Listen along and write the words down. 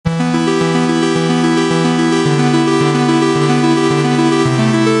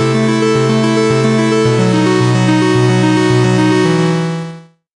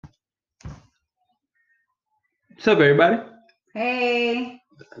What's up, everybody? Hey,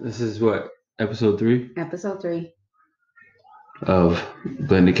 This is what, episode 3 episode 3. of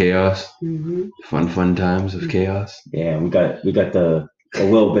Blended Chaos. Mm-hmm. Fun times of chaos. Yeah, we got a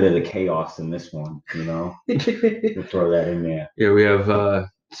little bit of the chaos in this one, We'll throw that in there. Yeah, we have a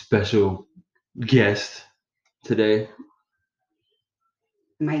special guest today.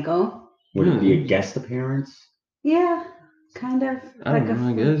 Michael. Would it be a guest appearance? Yeah, kind of. I don't know,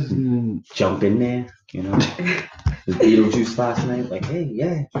 I guess. Jump in there, The Beetlejuice last night, like, hey,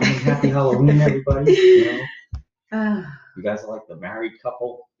 yeah, happy Halloween, everybody. You guys are like the married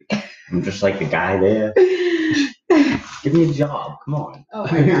couple. I'm just like the guy there. Give me a job, come on. Oh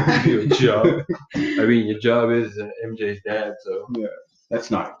my God. Your job. I mean, your job is MJ's dad, so. Yeah, that's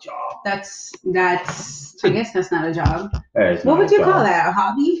not a job. That's. I guess that's not a job. What would you call that? A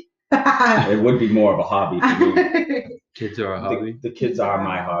hobby? It would be more of a hobby for me. Kids are a hobby. The kids are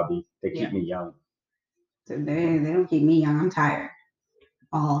my hobby. They keep me young. So they don't keep me young. I'm tired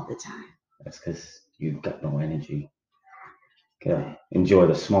all the time. That's because you've got no energy. Gotta enjoy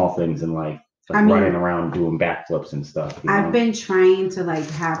the small things in life, like running around doing backflips and stuff. I've been trying to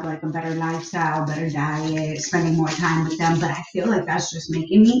have a better lifestyle, better diet, spending more time with them, but I feel like that's just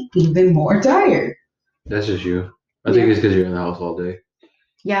making me even more tired. That's just you. I think it's because you're in the house all day.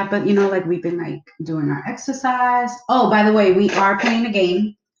 Yeah, but we've been doing our exercise. Oh, by the way, we are playing a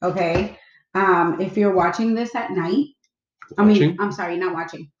game. Okay. If you're watching this at night, I'm sorry, not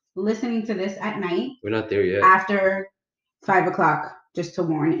watching. Listening to this at night. We're not there yet. After 5 o'clock, just to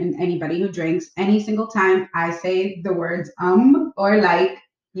warn anybody who drinks, any single time I say the words or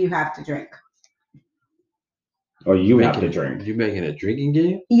you have to drink. Or you have to drink. You making a drinking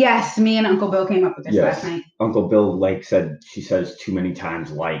game? Yes, me and Uncle Bill came up with this last night. Uncle Bill she says too many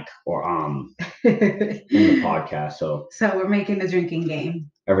times or in the podcast. So we're making a drinking game.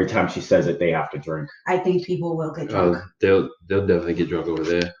 Every time she says it, they have to drink. I think people will get drunk. They'll definitely get drunk over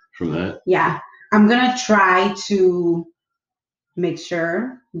there from that. Yeah. I'm gonna try to make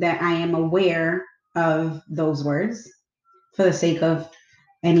sure that I am aware of those words for the sake of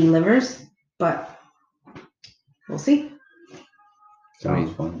any livers, but we'll see.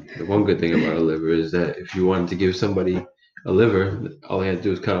 Sounds fun. The one good thing about a liver is that if you wanted to give somebody a liver, all they had to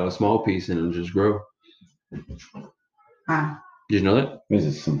do is cut out a small piece and it'll just grow. Did you know that? Is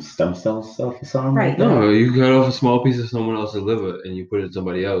it some stem cell stuff or something? Right. No, you cut off a small piece of someone else's liver and you put it in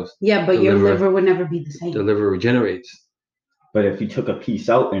somebody else. Yeah, but your liver would never be the same. The liver regenerates. But if you took a piece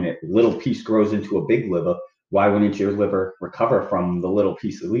out and a little piece grows into a big liver, why wouldn't your liver recover from the little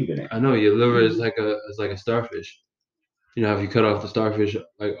piece of leaving it? I know your liver is like a starfish. If you cut off the starfish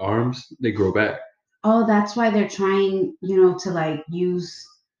arms, they grow back. Oh, that's why they're trying, to use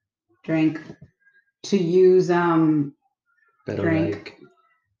drink. Drink.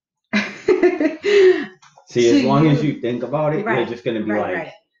 See, as long as you think about it, you're just going to be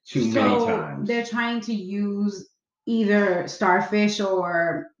too many times. They're trying to use either starfish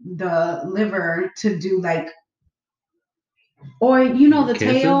or the liver to do or the cancer?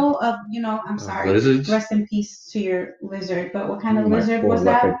 Tail of I'm sorry, lizards? Rest in peace to your lizard, but what kind of lizard was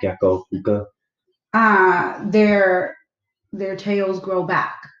that? Leopard gecko, puka. Their tails grow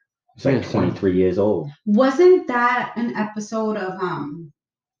back. It's like 23 years old. Wasn't that an episode of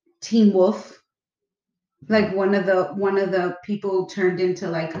Teen Wolf? One of the people turned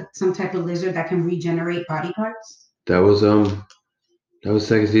into some type of lizard that can regenerate body parts. That was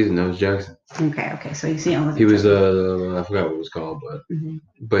second season. That was Jackson. Okay. So you see, he was I forgot what it was called,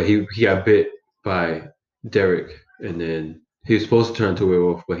 but he got bit by Derek, and then he was supposed to turn into a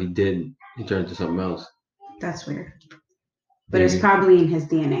werewolf, but he didn't. He turned into something else. That's weird. But it's probably in his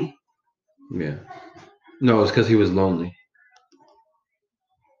DNA. Yeah. No, it's because he was lonely.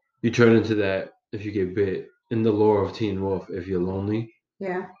 You turn into that if you get bit. In the lore of Teen Wolf, if you're lonely,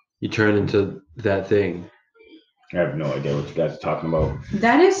 you turn into that thing. I have no idea what you guys are talking about.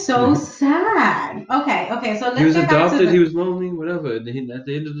 That is so sad. Okay. So let's he was get adopted. Back to he was lonely. Whatever. And at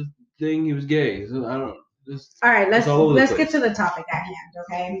the end of the thing, he was gay. So I don't. All right. Let's get to the topic at hand.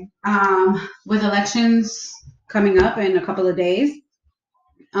 Okay. With elections coming up in a couple of days,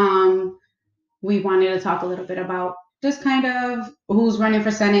 we wanted to talk a little bit about just kind of who's running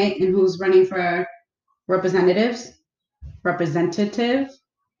for Senate and who's running for representative,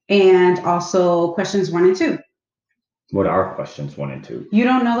 and also questions 1 and 2. What are questions 1 and 2? You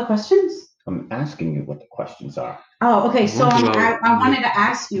don't know the questions? I'm asking you what the questions are. Oh, okay. So I wanted to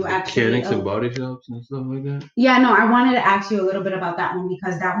ask you actually. Mechanics and body shops and stuff like that? Yeah, no, I wanted to ask you a little bit about that one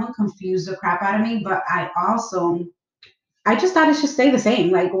because that one confused the crap out of me. But I just thought it should stay the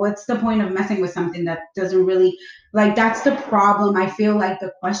same. What's the point of messing with something that doesn't really, that's the problem. I feel like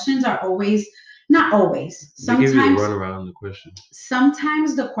the questions are always, not always. They give you the Sometimes, runaround on the question.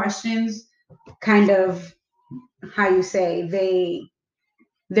 sometimes the questions kind of, how you say,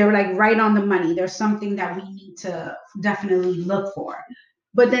 they're like right on the money. There's something that we need to definitely look for.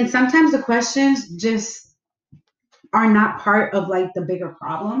 But then sometimes the questions just are not part of like the bigger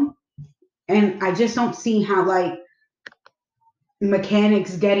problem. And I just don't see how like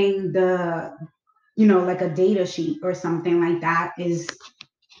mechanics getting the, like a data sheet or something like that is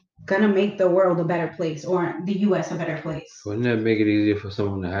gonna make the world a better place or the US a better place. Wouldn't that make it easier for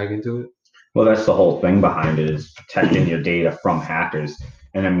someone to hack into it? Well, that's the whole thing behind it, is protecting your data from hackers.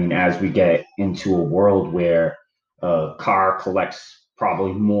 And I mean, as we get into a world where a car collects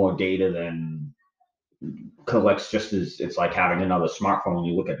probably more data than collects, just as it's like having another smartphone.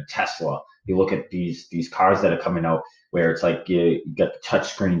 You look at a Tesla, you look at these cars that are coming out where it's like you got the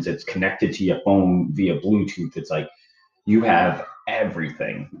touch screens, it's connected to your phone via Bluetooth. It's like you have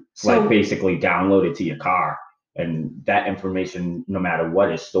everything like basically downloaded to your car, and that information, no matter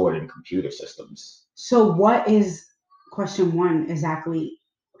what, is stored in computer systems. So what is question one exactly?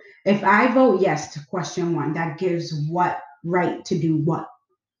 If I vote yes to question one, that gives what right to do what?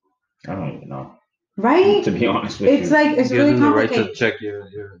 I don't even know. Right? To be honest with it's you. like it's really complicated. The right to check your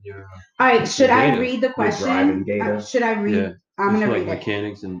All right, should I data, read the question? driving data. Should I read? Yeah. I'm gonna like read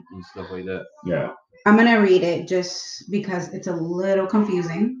mechanics and stuff like that. Yeah. I'm gonna read it just because it's a little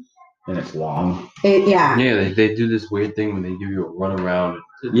confusing. And it's long. Yeah. Yeah, they do this weird thing when they give you a runaround.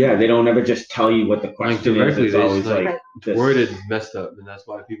 Yeah, they don't ever just tell you what the question directly, is. It's always like worded messed up, and that's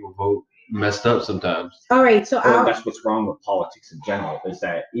why people vote messed up sometimes. All right, so that's what's wrong with politics in general, is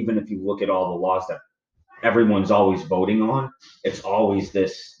that even if you look at all the laws that everyone's always voting on, it's always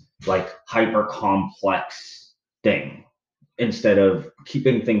this like hyper complex thing instead of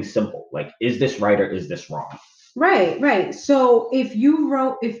keeping things simple. Like, is this right or is this wrong? Right. So if you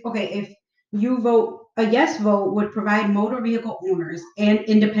vote, a yes vote would provide motor vehicle owners and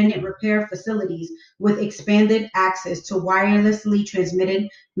independent repair facilities with expanded access to wirelessly transmitted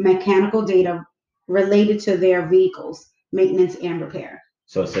mechanical data related to their vehicles, maintenance and repair.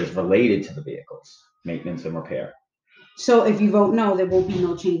 So it says related to the vehicles, maintenance and repair. So if you vote no, there will be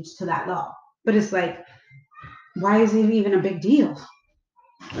no change to that law. But it's like, why is it even a big deal?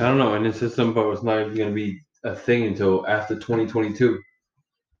 I don't know. And it's not even going to be a thing until after 2022.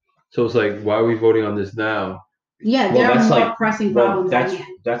 So it's like, why are we voting on this now? Yeah, there are more pressing problems.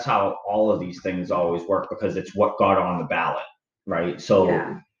 That's how all of these things always work, because it's what got on the ballot, right? So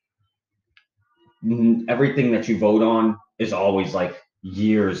everything that you vote on is always like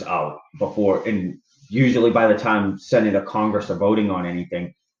years out before, and usually by the time Senate or Congress are voting on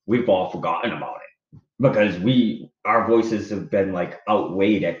anything, we've all forgotten about it, because our voices have been like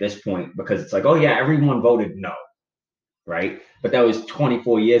outweighed at this point, because it's like, oh yeah, everyone voted no, right? But that was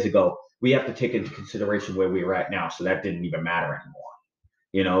 24 years ago. We have to take into consideration where we were at now, so that didn't even matter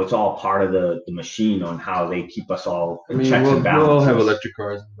anymore. It's all part of the machine on how they keep us all in checks and balances. We'll all have electric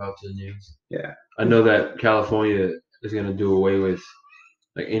cars in about 10 years. Yeah. I know that California is going to do away with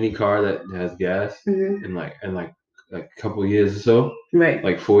like any car that has gas in like a couple of years or so. Right.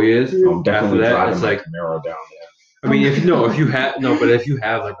 Like 4 years. I'm definitely after that, driving it's my like Camaro down there. I mean, if you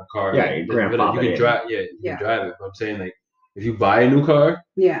have like a car, yeah, you can drive. Yeah, you can drive it. But I'm saying, like, if you buy a new car,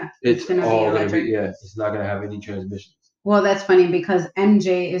 it's all gonna be it's not gonna have any transmissions. Well, that's funny because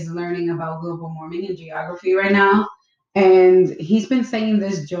MJ is learning about global warming and geography right now, and he's been saying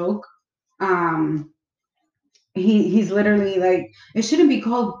this joke. He's literally like, it shouldn't be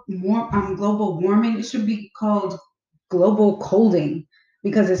called global warming. It should be called global colding,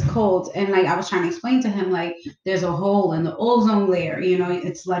 because it's cold. And like I was trying to explain to him, like there's a hole in the ozone layer,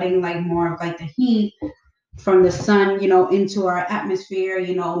 it's letting like more of like the heat from the sun, into our atmosphere,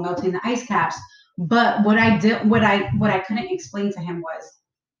 melting the ice caps. But what I couldn't explain to him was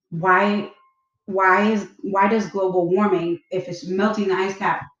why does global warming, if it's melting the ice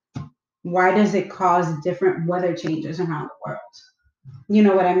cap, why does it cause different weather changes around the world? You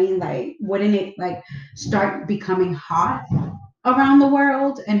know what I mean? Like, wouldn't it like start becoming hot around the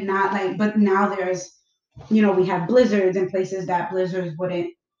world, and not like, but now there's, we have blizzards in places that blizzards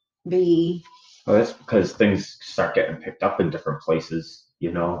wouldn't be. Well, that's because things start getting picked up in different places.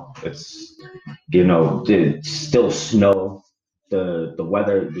 It's still snow, the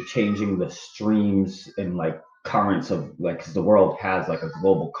weather, the changing the streams and like currents of like, because the world has like a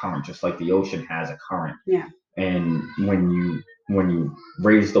global current, just like the ocean has a current. Yeah. And when you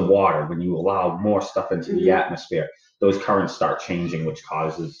raise the water, when you allow more stuff into the atmosphere, those currents start changing, which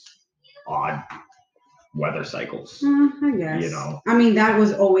causes odd weather cycles. I guess. You know. I mean, that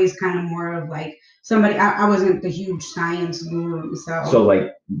was always kind of more of like somebody. I wasn't the huge science guru, so. So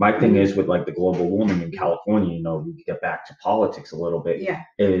like my thing is with like the global warming in California, you know, we get back to politics a little bit. Yeah.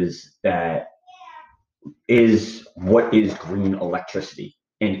 What is green electricity,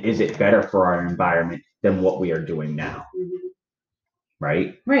 and is it better for our environment than what we are doing now? Mm-hmm.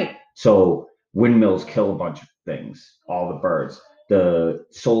 Right. Right. So windmills kill a bunch of things, all the birds. The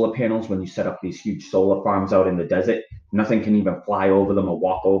solar panels, when you set up these huge solar farms out in the desert, nothing can even fly over them or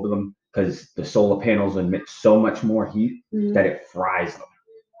walk over them because the solar panels emit so much more heat that it fries them.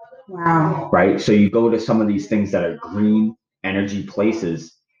 Wow. Right? So you go to some of these things that are green energy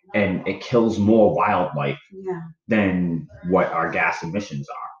places and it kills more wildlife than what our gas emissions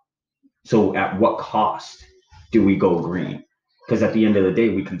are. So at what cost do we go green? Because at the end of the day,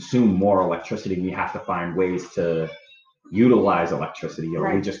 we consume more electricity. We have to find ways to utilize electricity,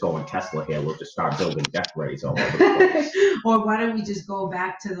 or we just go in Tesla here. We'll just start building death rays all over the place. Or why don't we just go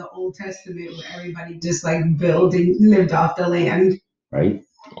back to the Old Testament where everybody just like built and lived off the land? Right?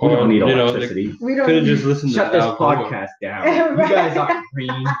 We don't need electricity. We don't could have just listened Shut to this Al podcast down. You guys aren't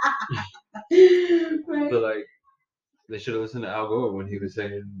green. But like, they should have listened to Al Gore when he was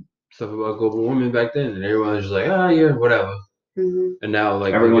saying stuff about global warming back then, and everyone was just like, yeah, whatever. Mm-hmm. And now,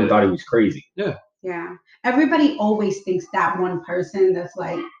 like, everyone thought he was crazy. Yeah. Yeah. Everybody always thinks that one person that's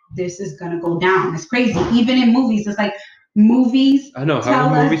like, this is gonna go down. It's crazy. Even in movies, it's like movies. I know how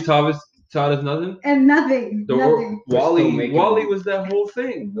movies taught us nothing. And nothing. Nothing. Wall-E was that whole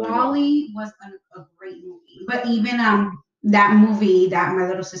thing. Wall-E was a great movie. But even that movie that my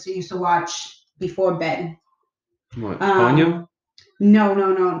little sister used to watch before bed. What? Tanya?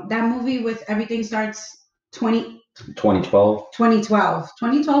 No. That movie with Everything Starts 2012.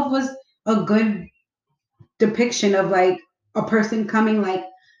 2012 was a good depiction of like a person coming like,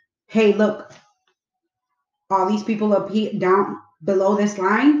 hey, look, all these people up here down below this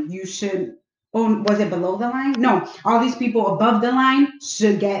line, you should, oh, was it below the line? No, all these people above the line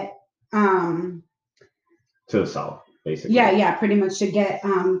should get to the south, basically. Yeah, pretty much should get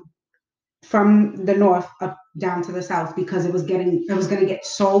from the north up down to the south because it was gonna get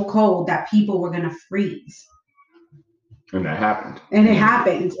so cold that people were gonna freeze. And that happened. And it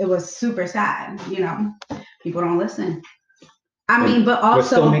happened. It was super sad, People don't listen. I mean, but also... We're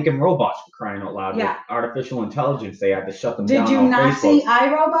still making robots, for crying out loud. Yeah. With artificial intelligence, they had to shut them down. Did you not see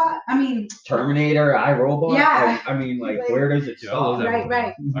iRobot? I mean... Terminator, iRobot? Yeah. I mean, where does it stop?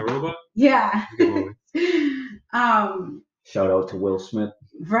 Right. iRobot? Yeah. Shout out to Will Smith.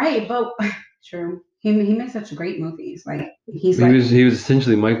 Right, but... True. He made such great movies. Like, he was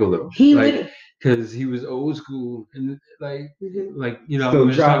essentially Michael, though. He because he was old school and Still he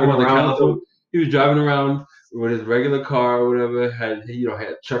was talking about the council. Them. He was driving around with his regular car or whatever. Had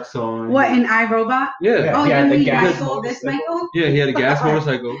Chucks on. What, in iRobot? Yeah. Oh, you mean Michael? This Michael? Yeah, he had a gas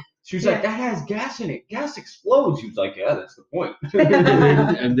motorcycle. She was like, that has gas in it. Gas explodes. He was like, yeah, that's the point.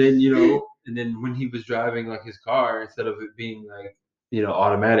 and then when he was driving like his car, instead of it being like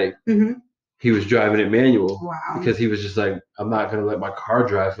automatic. Mm-hmm. He was driving it manual. Wow. Because he was just like, I'm not going to let my car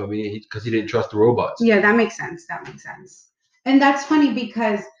drive for me because he didn't trust the robots. Yeah, that makes sense. And that's funny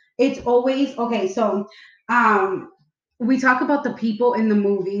because it's always, okay, so we talk about the people in the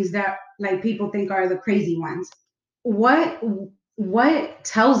movies that like people think are the crazy ones. What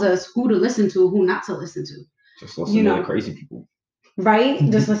tells us who to listen to, who not to listen to? Just listen to the crazy people. Right?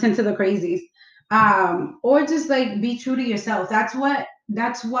 Just listen to the crazies. Or just like be true to yourself. That's what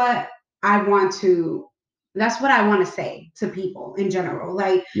I want to say to people in general.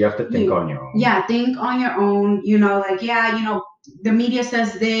 Like, you have to think on your own. Yeah, think on your own. The media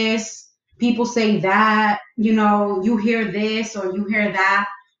says this, people say that, you hear this or you hear that.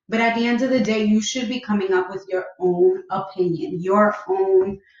 But at the end of the day, you should be coming up with your own opinion, your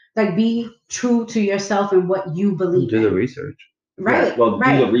own, like, be true to yourself and what you believe in. Do the research. Right. Yeah, well,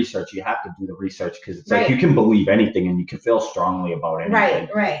 do the research. You have to do the research because it's like you can believe anything and you can feel strongly about anything.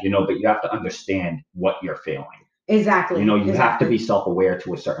 Right. But you have to understand what you're feeling. Exactly. You have to be self-aware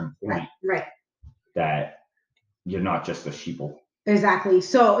to a certain point. Right. That you're not just a sheeple. Exactly.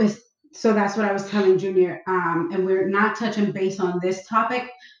 So that's what I was telling Junior. And we're not touching base on this topic,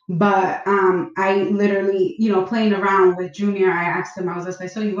 but I literally, playing around with Junior, I asked him, I was just like,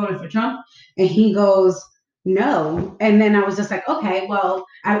 so you voted for Trump? And he goes, no. And then I was just like, okay, well,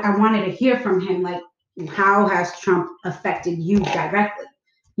 I wanted to hear from him, like, how has Trump affected you directly?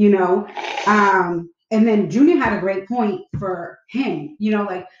 And then Junior had a great point for him,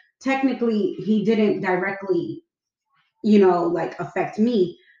 like, technically he didn't directly, affect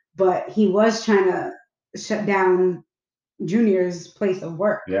me, but he was trying to shut down Junior's place of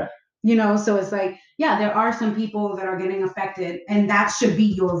work. Yeah. You know, so it's like, yeah, there are some people that are getting affected, and that should be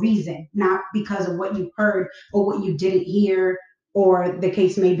your reason, not because of what you heard or what you didn't hear or the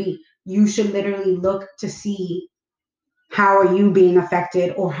case may be. You should literally look to see how are you being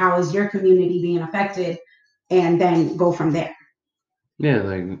affected or how is your community being affected, and then go from there. Yeah,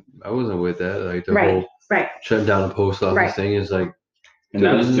 like I wasn't with that. Like the Right, whole right, shutting down the post office Right. thing is like, And dude,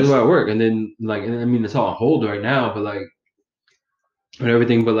 that this was is just where I work. And then like, and I mean, it's all on hold right now, but like, and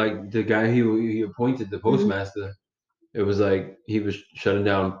everything. But like the guy he appointed, the postmaster, it was like he was shutting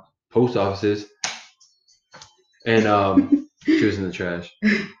down post offices, and she was in the trash,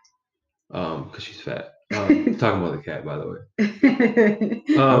 because she's fat. Talking about the cat, by the way.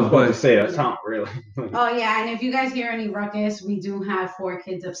 I was about to But say that's not really. Oh yeah, and if you guys hear any ruckus, we do have 4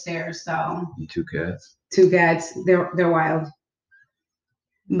 kids upstairs, so two cats. 2 cats. They're wild.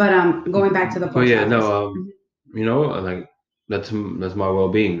 But going back to the But post yeah, office. no, you know, like that's my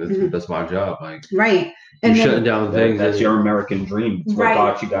well-being. That's my job. Like Right. you're And then, shutting down things. That's your American dream. It's what Right.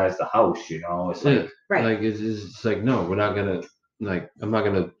 got you guys the house, you know. It's Yeah, like Right. like it's like no, we're not gonna like I'm not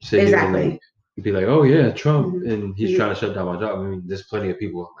gonna sit Exactly. here and like be like, oh yeah, Trump, Mhm. and he's Mhm. trying to shut down my job. I mean, there's plenty of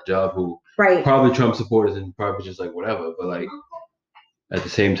people on my job who right. probably Trump supporters and probably just like whatever, but like at the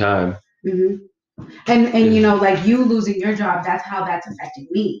same time, hmm And you know, like you losing your job, that's how that's affecting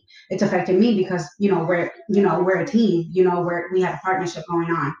me. It's affecting me because we're a team. We have a partnership going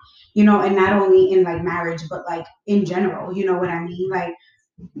on. And not only in like marriage, but like in general. You know what I mean? Like,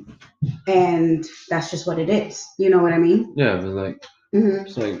 and that's just what it is. You know what I mean? yeah, but like Mm-hmm.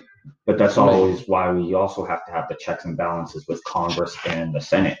 it's like, but that's Right. always why we also have to have the checks and balances with Congress and the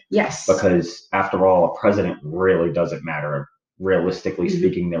Senate. Yes. Because after all, a president really doesn't matter. Realistically Mhm.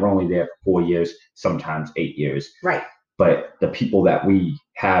 speaking, they're only there for 4 years, sometimes 8 years. Right. But the people that we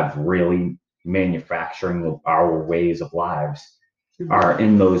have really manufacturing our ways of lives Mhm. are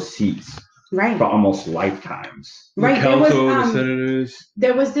in those seats Right. for almost lifetimes. the Right, there council, was, the senators.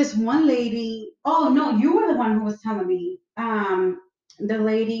 There was this one lady. Oh no, you were the one who was telling me. The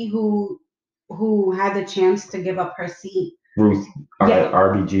lady who had the chance to give up her seat. Ruth, Yeah.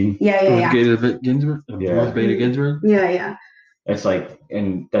 RBG. Yeah, yeah, yeah. Ginsburg, Yeah. Ruth Bader Ginsburg. Yeah, yeah. It's like,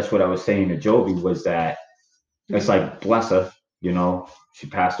 and that's what I was saying to Jovi was that it's like, bless her, she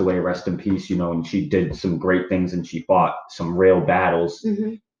passed away, rest in peace, and she did some great things and she fought some real battles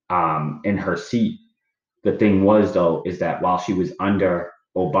Mhm. in her seat. The thing was, though, is that while she was under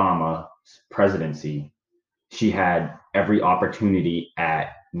Obama's presidency, she had every opportunity at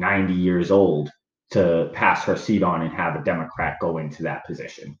 90 years old to pass her seat on and have a Democrat go into that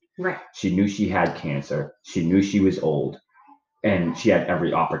position. Right. She knew she had cancer. She knew she was old. And she had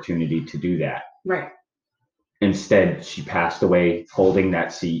every opportunity to do that. Right. Instead, she passed away holding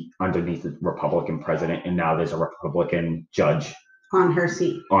that seat underneath the Republican president, and now there's a Republican judge On her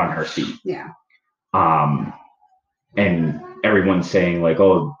seat. Yeah. And everyone's saying like,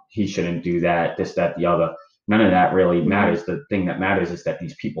 oh, he shouldn't do that, this, that, the other. None of that really matters. The thing that matters is that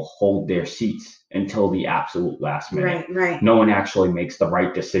these people hold their seats until the absolute last minute. Right. No one actually makes the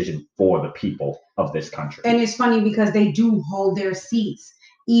right decision for the people of this country. And it's funny because they do hold their seats,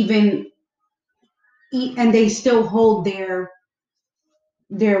 and they still hold their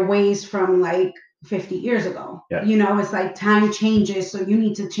ways from like 50 years ago. Yeah. It's like time changes, so you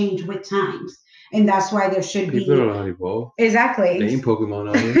need to change with times. And that's why there should People be. don't know how to evolve. Exactly. They ain't Pokemon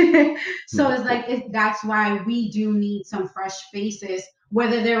out here. So it's like that's why we do need some fresh faces,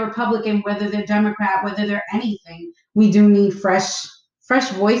 whether they're Republican, whether they're Democrat, whether they're anything. We do need fresh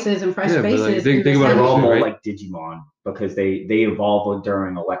voices and fresh Yeah, but, faces. like, think in the about it They're all Senate. more right? like Digimon because they evolve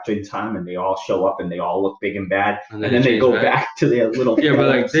during election time and they all show up and they all look big and bad and then they change go back to their little. Yeah, but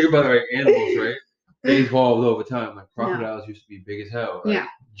like forms. think about it, like animals, right? They evolved over time. Like crocodiles used to be big as hell, right? Yeah.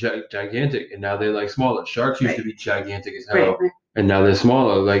 Gigantic, and now they're like smaller. Sharks used to be gigantic as hell, Right. and now they're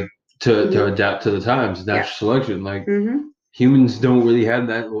smaller. Like to adapt to the times, natural selection. Like humans don't really have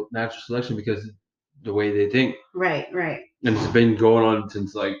that natural selection because the way they think. Right. And it's been going on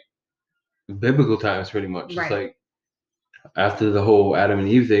since like biblical times, pretty much. Right. It's like after the whole Adam and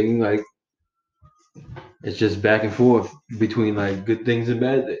Eve thing, like it's just back and forth between like good things and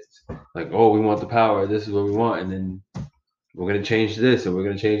bad things. Like, oh, we want the power. This is what we want, and then we're gonna change this and we're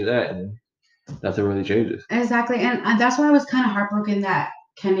gonna change that, and nothing really changes. Exactly, and that's why I was kind of heartbroken that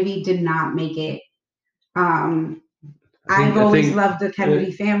Kennedy did not make it. I've always loved the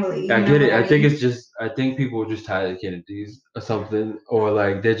Kennedy family. I get it. I think it's just I think people are just tired of Kennedys or something, or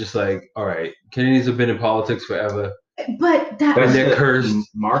like they're just like, all right, Kennedys have been in politics forever. But they're cursed.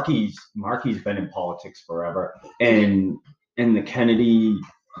 Markey's been in politics forever, and the Kennedy,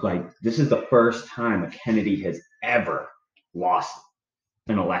 like this is the first time a Kennedy has ever lost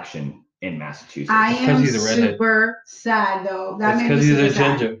an election in Massachusetts. I It's 'cause am he's a redhead. super sad though. That It's made me because he's super a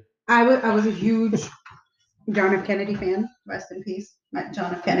sad. ginger. I was a huge John F. Kennedy fan. Rest in peace,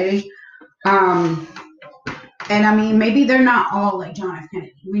 John F. Kennedy. And I mean, maybe they're not all like John F.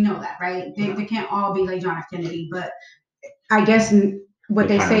 Kennedy. We know that, right? They can't all be like John F. Kennedy, but I guess what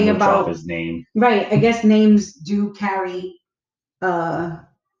they kinda say mooch about off his name. right, I guess names do carry.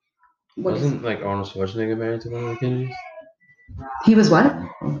 Wasn't like Arnold Schwarzenegger married to one of the Kennedys? He was what?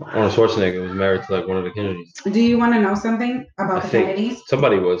 Arnold Schwarzenegger was married to like one of the Kennedys. Do you want to know something about I the think Kennedys?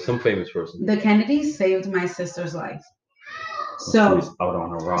 somebody was some famous person. The Kennedys saved my sister's life. She So was out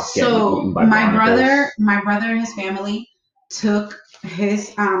on a rock getting eaten So by barnacles. my brother and his family took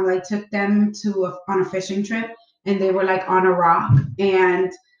his took them to on a fishing trip, and they were like on a rock, and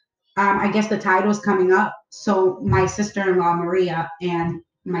I guess the tide was coming up. So my sister-in-law Maria and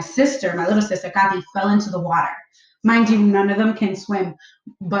my little sister Kathy, fell into the water. Mind you, none of them can swim,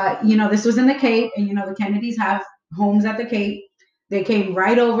 but this was in the Cape, and the Kennedys have homes at the Cape. They came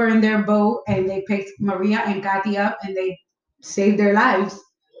right over in their boat, and they picked Maria and Kathy up, and they saved their lives.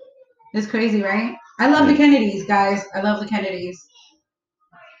 It's crazy, right? I love the Kennedys, guys. I love the Kennedys.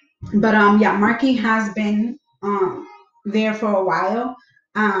 But yeah, Marky has been there for a while.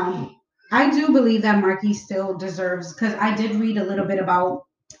 I do believe that Marky still deserves, because I did read a little bit about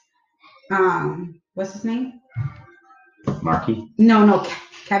what's his name? Marky? No,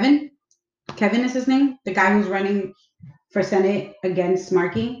 Kevin. Kevin is his name. The guy who's running for Senate against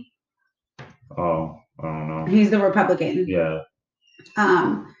Marky. Oh, I don't know. He's the Republican. Yeah.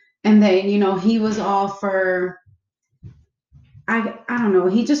 And then he was all for. I don't know.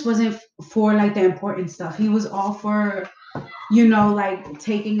 He just wasn't for like the important stuff. He was all for, like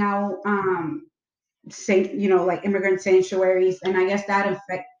taking out like immigrant sanctuaries, and I guess that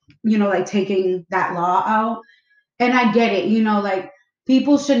affect like taking that law out. And I get it. Like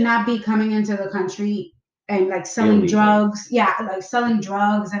people should not be coming into the country and like selling drugs. Yeah, like selling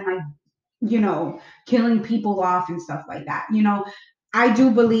drugs and like killing people off and stuff like that. I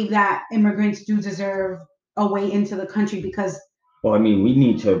do believe that immigrants do deserve a way into the country because. Well, I mean, we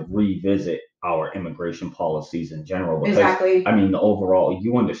need to revisit our immigration policies in general. Because, exactly. I mean, overall,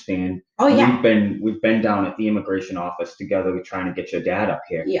 you understand. Oh yeah. We've been down at the immigration office together. We're trying to get your dad up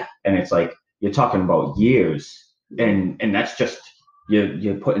here. Yeah. And it's like you're talking about years, and that's just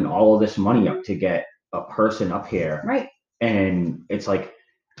you're putting all of this money up to get a person up here. Right. And it's like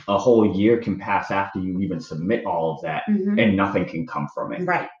a whole year can pass after you even submit all of that, and nothing can come from it.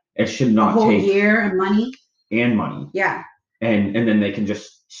 Right. It should not take a whole take year and money. Yeah. And then they can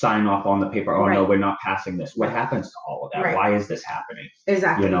just sign off on the paper. Oh no, we're not passing this. What happens to all of that? Right. Why is this happening?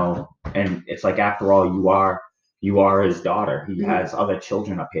 Exactly. And it's like after all, you are his daughter. He has other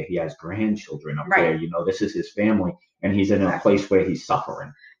children up here. He has grandchildren up there. This is his family, and he's in a place where he's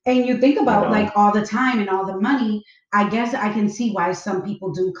suffering. And you think about like all the time and all the money. I guess I can see why some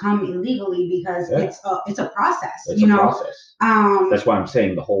people do come illegally because it's a process. It's a process. That's why I'm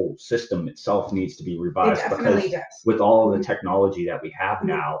saying the whole system itself needs to be revised because with all of the technology that we have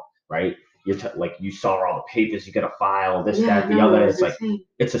now, right? Like you saw all the papers, you got to file this, that, the other. It's like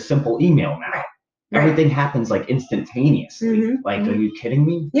it's a simple email now. Right. Everything happens like instantaneously. Like, are you kidding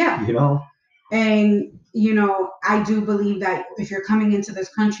me? Yeah. And I do believe that if you're coming into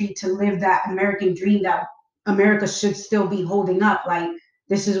this country to live that American dream that America should still be holding up, like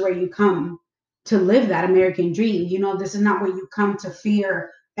this is where you come to live that American dream. This is not where you come to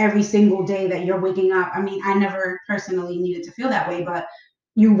fear every single day that you're waking up. I mean, I never personally needed to feel that way, but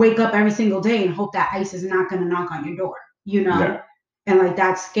you wake up every single day and hope that ICE is not going to knock on your door, and like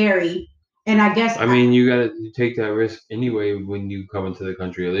that's scary. And I guess you take that risk anyway when you come into the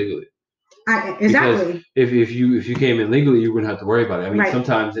country illegally. Exactly. Because if you came in legally, you wouldn't have to worry about it. I mean,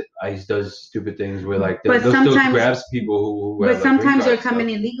 sometimes ICE does stupid things where like they'll still grab people who but sometimes you're coming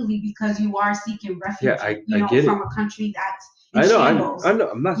illegally because you are seeking refuge. Yeah, I get from it. a country that's I know.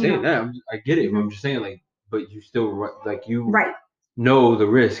 I'm not saying that. I get it. I'm just saying like, but you still like you know the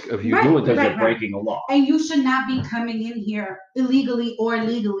risk of you doing that. You're breaking a law, and you should not be coming in here illegally or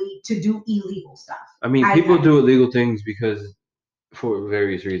legally to do illegal stuff. I mean, people do illegal things because. For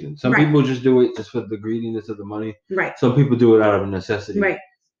various reasons. Some people just do it just for the greediness of the money. Right. Some people do it out of necessity. Right.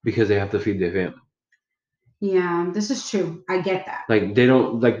 Because they have to feed their family. Yeah, this is true. I get that. Like they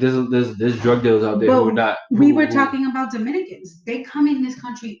don't like there's drug dealers out there who are not. We were talking about Dominicans. They come in this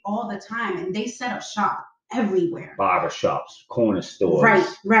country all the time and they set up shop everywhere. Barber shops, corner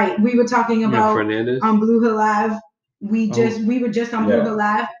stores. Right. We were talking about Fernandez on Blue Hill Ave. We were just on Blue Hill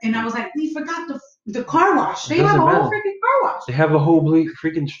Ave, and I was like, we forgot The car wash. They It have a doesn't whole matter. freaking car wash. They have a whole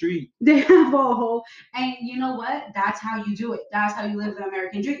freaking street. They have a whole, and you know what? That's how you do it. That's how you live the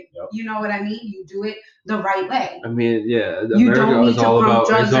American dream. Yep. You know what I mean? You do it the right way. I mean, yeah, You America don't need is to all pump about.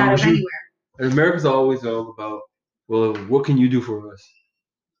 drugs As long out as of you, anywhere. America's always all about. Well, what can you do for us?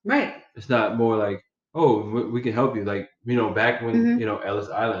 Right. It's not more like, oh, we can help you. Like, back when Ellis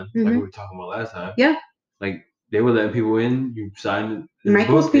Island, like we were talking about last time. Yeah. Like they were letting people in. You signed.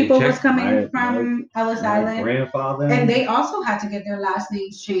 Michael's book, they people was checked. coming from Ellis My Island, grandfather. and they also had to get their last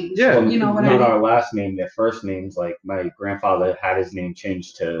names changed. Yeah. Well, You know what I not mean? our last name, their first names. Like my grandfather had his name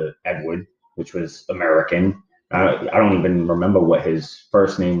changed to Edward, which was American. I don't even remember what his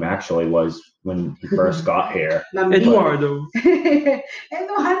first name actually was when he first got here. Eduardo.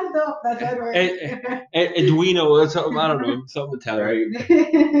 Eduardo. That's Edward. Edwino or something. I don't know. Something Italian.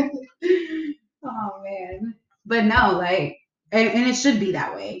 Right? Oh man. But no, like, and it should be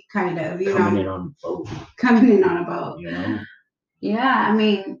that way, kind of, Coming in on both, coming in on a boat. you know. Yeah, I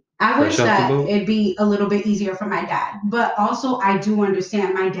mean, I wish Fresh off the that boat. it'd be a little bit easier for my dad, but also I do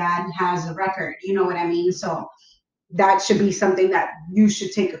understand my dad has a record, you know what I mean? So that should be something that you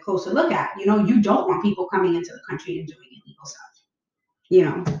should take a closer look at. You don't want people coming into the country and doing illegal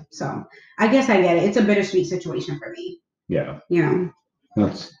stuff, So I guess I get it. It's a bittersweet situation for me, Yeah.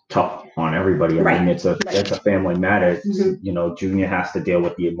 It's tough on everybody. I Right. mean, it's a family matter. It's, Mhm. Junior has to deal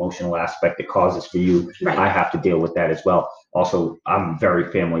with the emotional aspect it causes for you. Right. I have to deal with that as well. Also, I'm very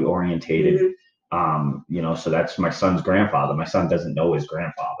family orientated. Mhm. So that's my son's grandfather. My son doesn't know his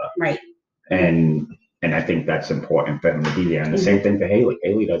grandfather. Right. And I think that's important for him to be there. And the same thing for Haley.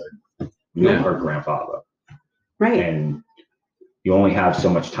 Haley doesn't know Yeah. her grandfather. Right. And you only have so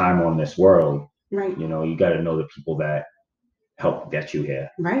much time on this world. Right. You got to know the people that help get you here.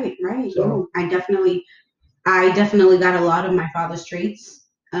 Right. So- I definitely got a lot of my father's traits.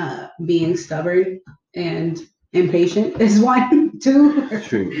 Being stubborn and impatient is one, too.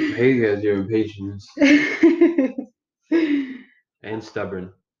 True. Hey, has your impatience and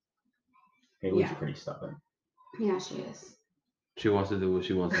stubborn. Haley's Yeah. pretty stubborn. Yeah, she is. She wants to do what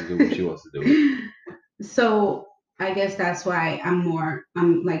she wants to do when she wants to do it. So I guess that's why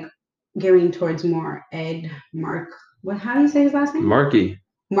I'm like gearing towards more Mark. How do you say his last name? Marky.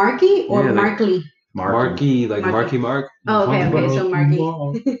 Marky or Yeah, like- Markley? Marky, like Marky. Mark. Oh, okay, so Marky.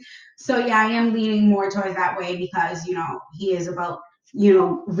 Marky. So yeah, I am leaning more towards that way because he is about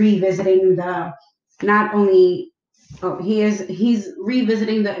revisiting he's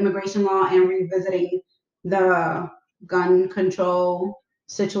revisiting the immigration law and revisiting the gun control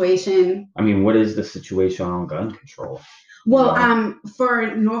situation. I mean, what is the situation on gun control? Well, Yeah.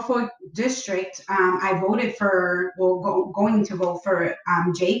 For Norfolk District, I voted for, going to vote for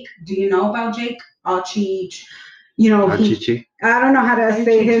Jake. Do you know about Jake? Achich. Achichi. I don't know how to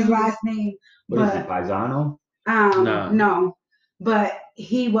say his last name, What is but it, Paisano? no, but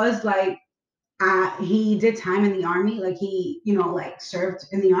he was like, he did time in the army, like he, served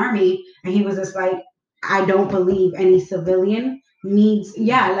in the army, and he was just like, I don't believe any civilian needs,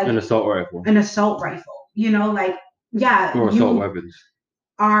 An assault rifle. an assault rifle, Or assault weapons.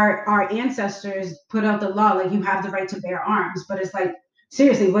 Our ancestors put out the law, like you have the right to bear arms, but it's like,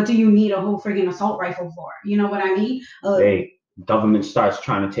 seriously, what do you need a whole friggin' assault rifle for? You know what I mean? Hey, government starts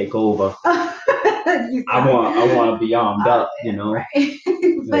trying to take over. I want to be armed up, Right.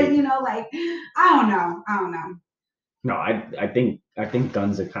 But I don't know. No, I think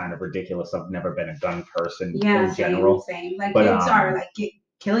guns are kind of ridiculous. I've never been a gun person Yeah, in general. same. Like But, kids are like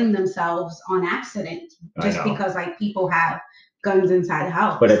killing themselves on accident I just know. because like people have guns inside the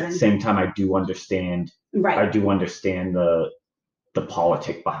house. But at the same time, I do understand. Right. I do understand the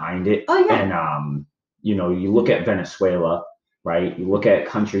politic behind it. Oh yeah. And you look at Venezuela, right? You look at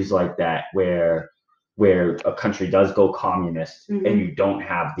countries like that where a country does go communist Mhm. and you don't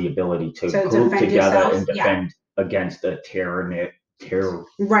have the ability to To group defend together yourself, and defend against a terror.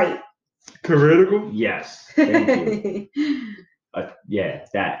 Right. Tyrannical? Yes. Thank you. Yeah,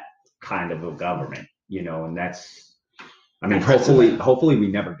 that kind of a government, and that's. I mean, hopefully we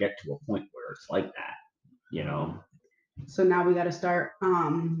never get to a point where it's like that, So now we got to start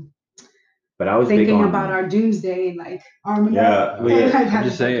But I was big thinking on about our doomsday and like arming Yeah, up. we- I'm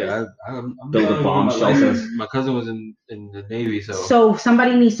just saying. I'm Build a telling you, bomb my shelter. license- My cousin was in the Navy, so. So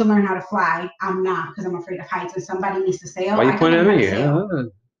somebody needs to learn how to fly. I'm not because I'm afraid of heights, and somebody needs to sail. Why you I pointing at can't me? learn how to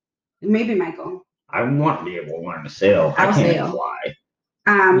sail. Maybe Michael. I want to be able to learn to sail. I I'll can't sail. fly.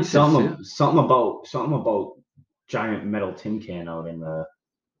 You said Something about giant metal tin can out in the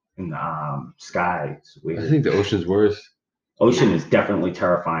sky. It's I weird. think the ocean's worse. Ocean is definitely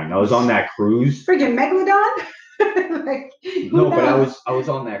terrifying. I was on that cruise. Freaking Megalodon. Like, No, but I was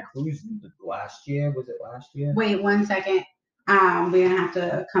on that cruise last year. Was it last year? Wait 1 second. We're gonna have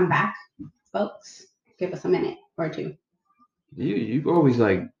to come back, folks. Give us a minute or two. You always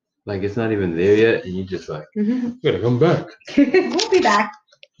like it's not even there yet, and you just like gotta come back. We'll be back.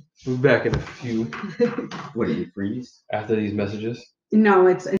 We'll be back in a few. What did you freeze? After these messages. No,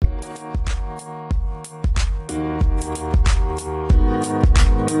 it's.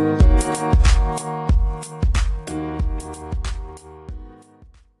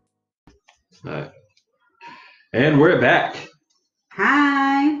 Alright. And we're back.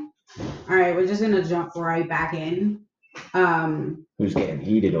 Hi. All right, we're just gonna jump right back in. Who's getting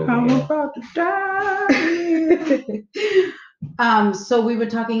heated over I'm here? about to die. So we were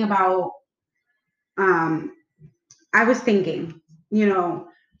talking about. I was thinking,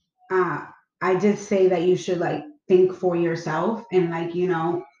 I did say that you should like think for yourself and like,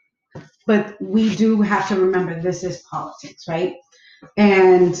 but we do have to remember this is politics, right?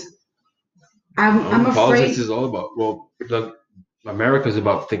 And I'm afraid politics is all about America's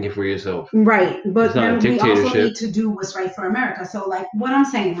about thinking for yourself. Right, but then we also dictatorship. need to do what's right for America. So like what I'm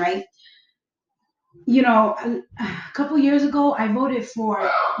saying, right? A couple years ago I voted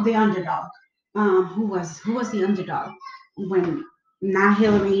for the underdog. Who was the underdog when not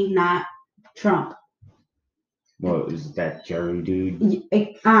Hillary, not Trump? What was that Jerry dude?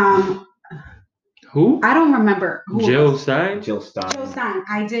 Who? I don't remember. Jill Stein? Jill Stein. Jill Stein.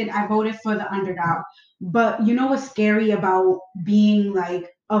 I voted for the underdog. But you know what's scary about being like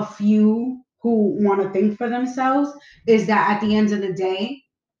a few who want to think for themselves is that at the end of the day,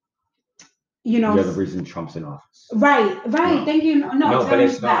 You're the reason Trump's in office. Right. No. Thank you. No, but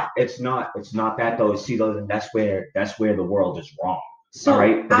it's not. It's not that though. See, though, that's where the world is wrong. So, all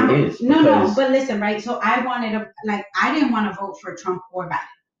right, but it is. No. But listen, right. So I didn't want to vote for Trump or Biden,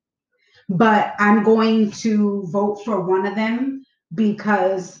 but I'm going to vote for one of them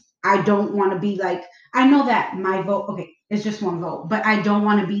because I don't want to be like. I know that my vote. Okay, it's just one vote, but I don't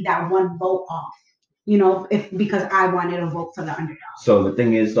want to be that one vote off. Because I wanted to vote for the underdog. So the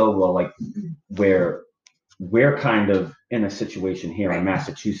thing is, though, well, like we're kind of in a situation here in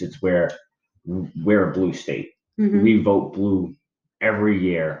Massachusetts where we're a blue state. Mm-hmm. We vote blue every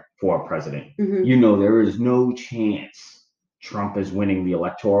year for president. Mm-hmm. There is no chance Trump is winning the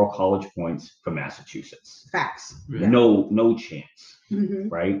electoral college points for Massachusetts. Facts. Yeah. No chance. Mm-hmm.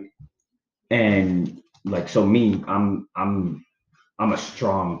 Right? And like, so me, I'm a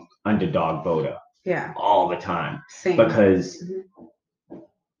strong underdog voter. Yeah. All the time. Same. Because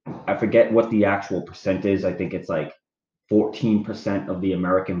I forget what the actual percent is. I think it's like 14% of the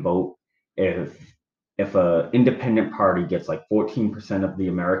American vote. If a independent party gets like 14% of the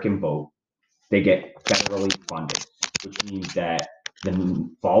American vote, they get federally funded, which means that the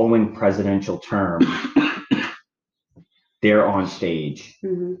following presidential term, they're on stage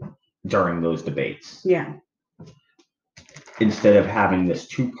during those debates. Yeah. Instead of having this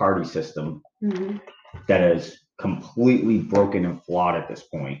two-party system that is completely broken and flawed at this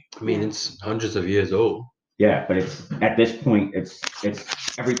point. I mean, it's hundreds of years old. Yeah, but it's at this point, it's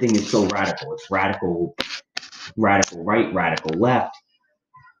everything is so radical. It's radical right, radical left,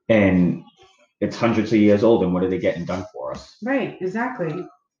 and it's hundreds of years old. And what are they getting done for us? Right, exactly.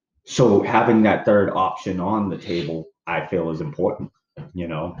 So having that third option on the table, I feel, is important.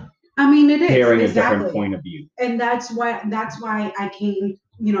 I mean, it is hearing exactly. a different point of view, and that's why I came.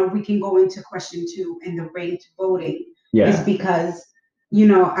 We can go into question 2 in the ranked voting. Yeah, is because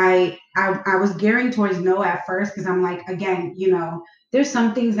I was gearing towards no at first because I'm like, again, there's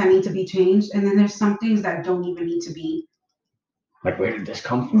some things that need to be changed, and then there's some things that don't even need to be. Like, where did this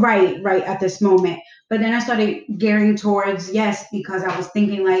come from? Right at this moment. But then I started gearing towards yes, because I was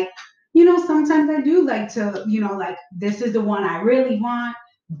thinking like, sometimes I do like to, like this is the one I really want.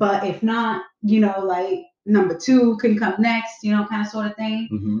 But if not, like number 2 can come next, kind of sort of thing.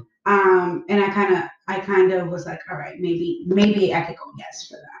 Mm-hmm. And I kind of was like, all right, maybe I could go yes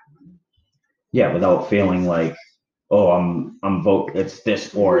for that one. Yeah, without feeling like, oh, I'm vote. It's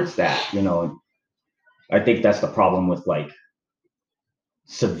this or it's that. I think that's the problem with like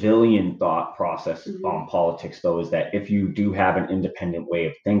civilian thought process on politics, though, is that if you do have an independent way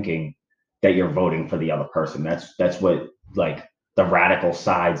of thinking, that you're voting for the other person. That's what like the radical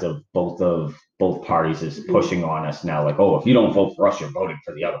sides of both parties is pushing on us now. Like, oh, if you don't vote for us, you're voting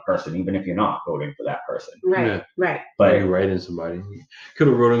for the other person, even if you're not voting for that person. Right. But you're writing somebody. Could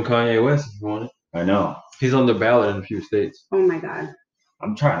have wrote in Kanye West if you wanted. I know. He's on the ballot in a few states. Oh my God.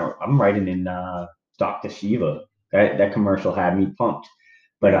 I'm writing in Dr. Shiva. That commercial had me pumped.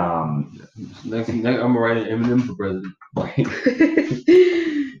 But next I'm writing Eminem for president. Before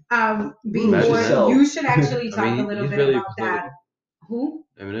yourself. you should actually I talk mean, a little he's bit really about that. Who?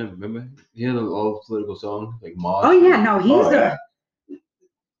 Eminem, remember? He had all political songs like Moss. Oh yeah, no, he's Oh, the. yeah.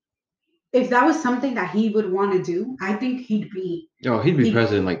 If that was something that he would want to do, I think he'd be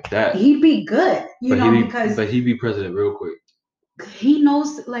president like that. he'd be good, because he'd be president real quick. he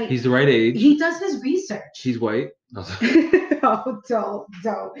knows, like, He's the right age. he does his research. He's white. Oh, don't.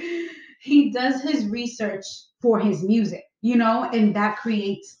 He does his research for his music, and that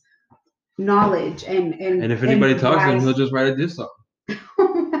creates knowledge and if anybody talks to him, rise. he'll just write a diss song.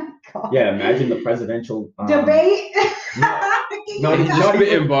 Oh my God. Yeah, imagine the presidential Debate. No, He's just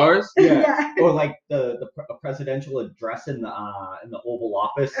spitting bars. Yeah. Or like the presidential address in the Oval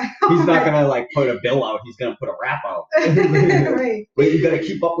Office. He's not gonna like put a bill out. He's gonna put a rap out. Right. But you gotta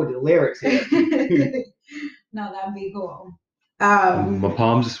keep up with the lyrics here. No, that'd be cool. My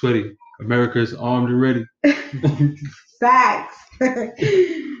palms are sweaty. America's armed and ready. Facts. We're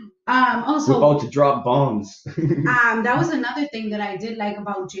Also, about to drop bombs. that was another thing that I did like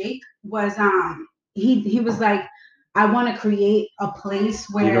about Jake was he was like, I want to create a place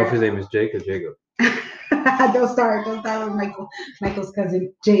where. Do you know if his name is Jake or Jacob? Don't start with Michael. Michael's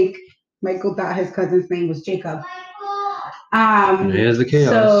cousin Jake. Michael thought his cousin's name was Jacob. And here's the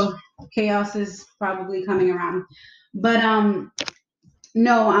chaos. So chaos is probably coming around. But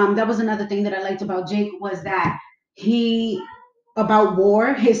no, that was another thing that I liked about Jake was that about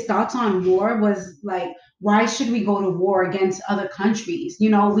war, his thoughts on war was like, why should we go to war against other countries?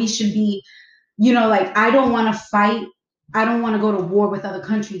 We should be, like, I don't want to fight. I don't want to go to war with other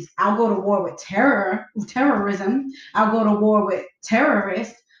countries. I'll go to war with terrorism. I'll go to war with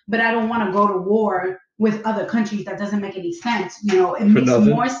terrorists, but I don't want to go to war with other countries. That doesn't make any sense. It makes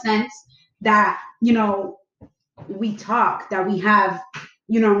more sense that, we talk, that we have,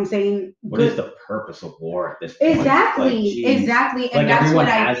 you know what I'm saying? What is the purpose of war at this point? Exactly. Exactly. And like that's what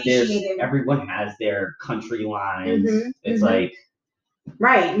I appreciated. Everyone has their country lines. It's like.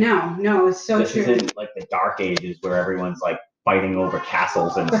 Right. No, it's so this true. This isn't like the dark ages where everyone's like fighting over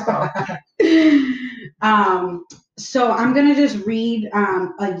castles and stuff. So I'm gonna just read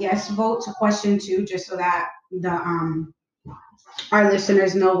a yes vote to question 2, just so that our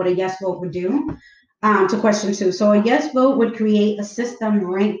listeners know what a yes vote would do. To question 2. So a yes vote would create a system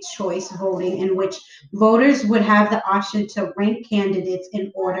ranked choice voting in which voters would have the option to rank candidates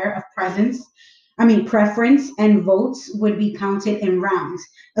in order of preference, and votes would be counted in rounds,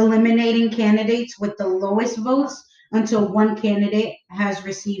 eliminating candidates with the lowest votes until one candidate has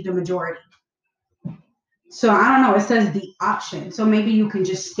received a majority. So I don't know, it says the option. So maybe you can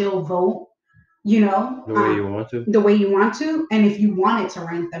just still vote, the way you want to. The way you want to. And if you wanted to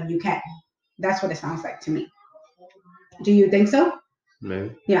rank them, you can. That's what it sounds like to me. Do you think so?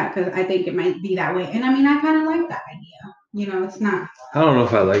 Maybe. Yeah, because I think it might be that way. And I kind of like that idea. It's not. I don't know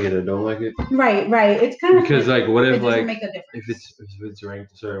if I like it or don't like it. Right. It's kind of because like, what if like make a difference. if it's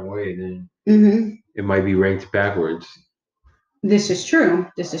ranked a certain way, then it might be ranked backwards. This is true.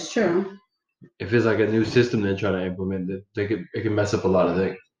 If it's like a new system they're trying to implement, it can mess up a lot of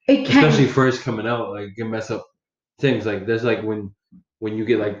things. It can, especially first coming out. Like, it can mess up things. Like, there's like when you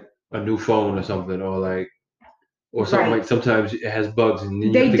get like a new phone or something, or something, like sometimes it has bugs, and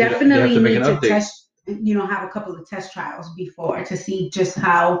then they definitely need to test. Have a couple of test trials before to see just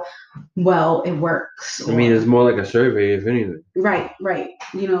how well it works. It's more like a survey, if anything. Right. Like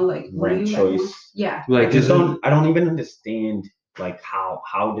rank choice. Yeah. Like, I don't even understand like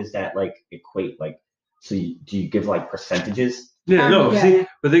how does that like equate, like, so do you give like percentages? See,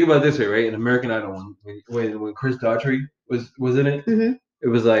 but think about it this way, right? In American Idol, when Chris Daughtry was in it, it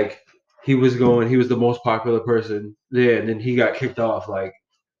was like he was the most popular person there, and then he got kicked off like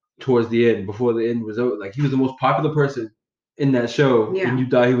towards the end, before the end was over. Like, he was the most popular person in that show, and you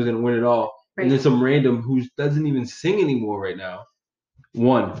thought he was gonna win it all. Right. And then some random who doesn't even sing anymore right now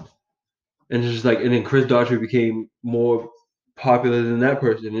won. And it's just like, and then Chris Daughtry became more popular than that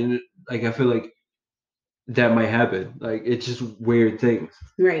person, and I feel like that might happen. Like, it's just weird things,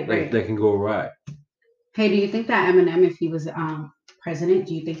 right? That can go awry. Hey, do you think that Eminem, if he was president,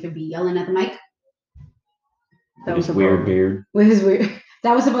 do you think he'd be yelling at the mic? That was weird beard. With his weird.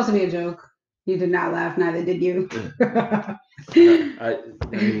 That was supposed to be a joke. You did not laugh, neither did you. I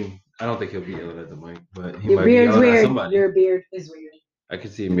don't think he'll be yelling at the mic, but he might be yelling at somebody. Your beard is weird. I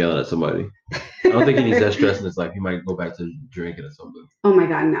could see him yelling at somebody. I don't think he needs that stress in his life. He might go back to drinking or something. Oh my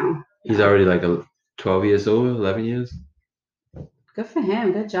God, no. He's already like 12 years old, 11 years. Good for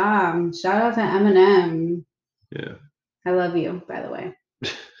him. Good job. Shout out to Eminem. Yeah. I love you, by the way.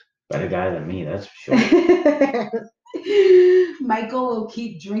 Better guy than me, that's for sure. Michael will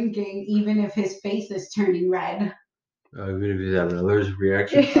keep drinking even if his face is turning red. Even if you had an allergic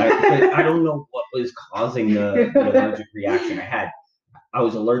reaction. I don't know what was causing the allergic reaction I had. I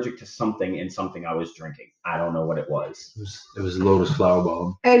was allergic to something in something I was drinking. I don't know what it was. It was lotus flower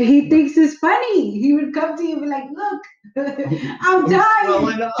bomb. And he thinks it's funny. He would come to you and be like, look, I'm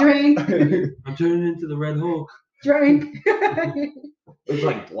dying. Drink. I'm turning into the Red Hulk. Drink. It was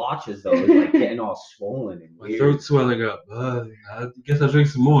like blotches though. It was like getting all swollen and My weird. throat's swelling up. I guess I'll drink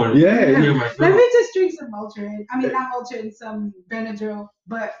some more. Yeah. Clear my Let throat. me just drink some Motrin. I mean, not Motrin, some Benadryl,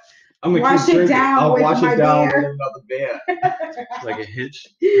 but I'm gonna wash keep it drinking. down I'll with wash my it down beer. with another beer. Like a hitch.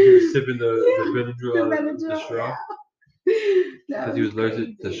 He was sipping the Benadryl out of the Benadryl, straw yeah. because he was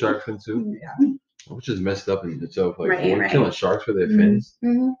allergic to crazy. shark fin soup, Yeah. which is messed up in itself. Like, Right, we're right. killing sharks for their fins.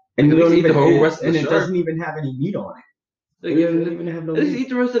 Mm-hmm. And At you don't least eat even the whole rest of and the it shark. doesn't even have any meat on it. Like, It doesn't even have no at least meat. eat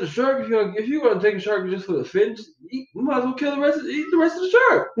the rest of the shark. If you're gonna take a shark just for the fin, just eat. You might as well kill the rest. Eat the rest of the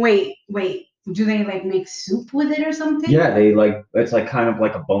shark. Wait. Do they like make soup with it or something? Yeah, it's like kind of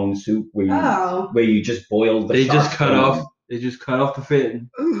like a bone soup where you just boil the They shark just cut fin. off. They just cut off the fin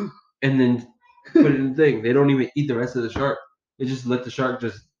and then put it in the thing. They don't even eat the rest of the shark. They just let the shark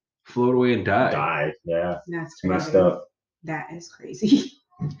just float away and die. Die. Yeah. That's It's crazy. messed up. That is crazy.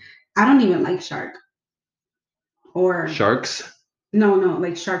 I don't even like shark. Or Sharks. no,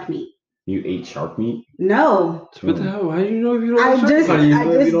 like shark meat. You ate shark meat? No. So what the hell? How do you know if you don't I like shark just- How do meat? you I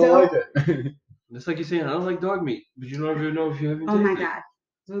know if you just don't like it? It's like you're saying I don't like dog meat, but you don't even know if you haven't. Oh my tasted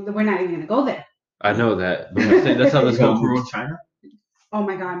it. God. We're not even gonna go there. I know that. But I'm saying that's how this You goes, gonna bro. move to China? Oh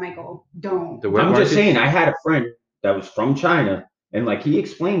my God, Michael. Don't. The wet I'm just markets? saying, I had a friend that was from China, and like he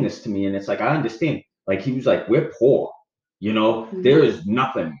explained this to me, and it's like I understand. Like he was like, "We're poor, you know. Mhm. There is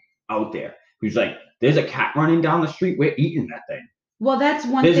nothing out there." He was like, "There's a cat running down the street. We're eating that thing. Well, that's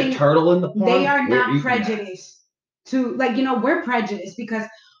one There's thing. a turtle in the pond. They are we're not eating that." prejudiced to, like, we're prejudiced because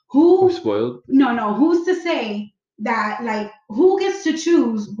We're who, spoiled. no, who's to say that, like, who gets to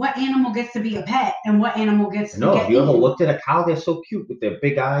choose what animal gets to be a pet and what animal gets to No, get have you ever eaten? looked at a cow? They're so cute with their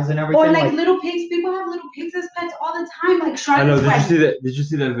big eyes and everything. Or like little pigs. People have little pigs as pets all the time, like I know. Charlotte's Did you Web. see that? Did you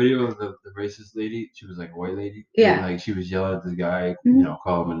see that video of the racist lady? She was like a white lady. Yeah. And, like she was yelling at this guy, Mhm.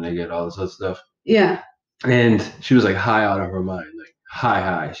 call him a nigga and all this other stuff. Yeah. And she was like high out of her mind, like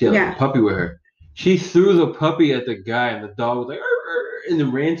high. She had like Yeah. a puppy with her. She threw the puppy at the guy, and the dog was like, "Arr, arr," and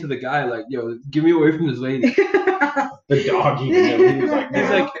then ran to the guy like, "Yo, get me away from this lady." The dog eating him. He was like,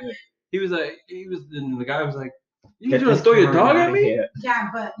 He's "No." like, and the guy was like, "You Get gonna this throw your turd dog at outta me?" here. Yeah,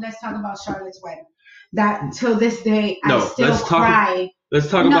 but let's talk about Charlotte's Web. That till this day, No, I still let's talk- cry. Let's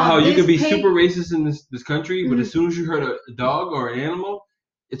talk No, about how you this can be pig- super racist in this country, but Mhm. as soon as you hurt a dog or an animal,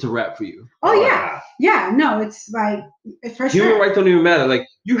 it's a wrap for you. Oh yeah. No, it's like for Human sure. rights don't even matter. Like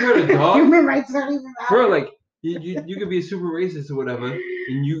you hurt a dog, Human rights don't even matter. bro. Like you could be a super racist or whatever,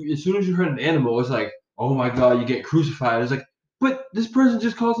 and you as soon as you hurt an animal, it's like, oh my god, you get crucified. It's like, but this person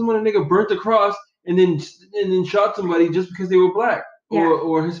just called someone a nigga, burnt the cross, and then shot somebody just because they were black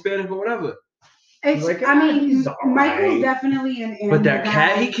or Hispanic or whatever. It's, Like, I mean, he's all Michael's right. definitely an animal But that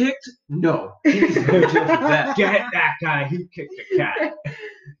cat guy. he kicked, no, he's just that. Get that guy. He kicked the cat.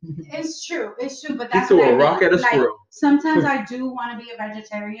 It's true, but He that's threw what I a rock mean. at a Like, squirrel. sometimes I do want to be a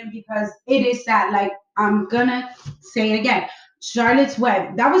vegetarian because it is sad. Like, I'm gonna say it again. Charlotte's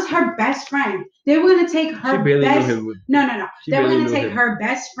Web, that was her best friend. They were gonna take her She barely best. knew him. No. She They were barely gonna knew take him. her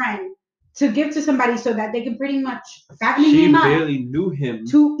best friend to give to somebody so that they can pretty much fatten She him up barely knew him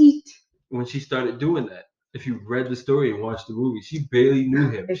to eat. when she started doing that. If you read the story and watched the movie, she barely knew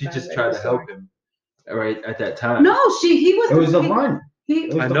him. If She I just read tried the to help story. him, right at that time. No, he was. It was a he- run. He,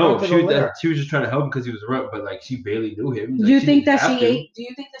 It was I the know run to she the was, lair. she was just trying to help him because he was a runt, but like she barely knew him. do Like, you think didn't that have she to. ate? Do you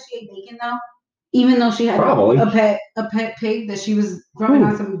think that she ate bacon though? Even though she had Probably. a pet pig that she was growing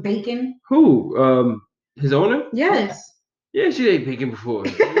on some bacon. Who? His owner? Yes. Yeah, she ate bacon before.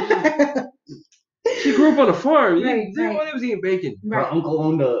 She grew up on a farm. Right. They was eating bacon. Her Right. uncle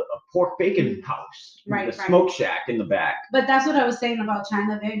owned a pork bacon house. Right, With a right. smoke shack in the back. But that's what I was saying about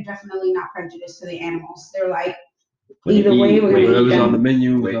China. They're definitely not prejudiced to the animals. They're like, When you either way, eat- we're when you gonna eat Whatever's them. on the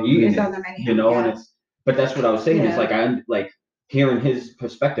menu. was We're on the eating menu. It's on the menu. You know, yeah. and it's but that's what I was saying. Yeah. Is like I'm like hearing his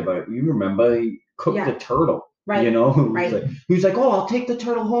perspective of it. You remember he cooked Yeah. the turtle. Right. You know, Right. He was like, "Oh, I'll take the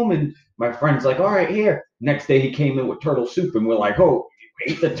turtle home." And my friend's like, "All right, here." Next day he came in with turtle soup, and we're like, "Oh,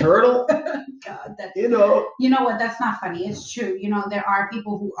 you ate the turtle?" God, that's, You know. you know what? That's not funny. It's true. There are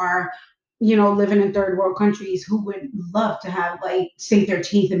people who are, living in third world countries who would love to have sink their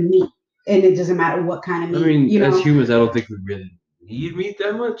teeth in meat, and it doesn't matter what kind of meat. I mean, as humans, I don't think we really need meat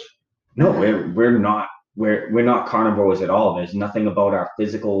that much. No, we're not. We're not carnivores at all. There's nothing about our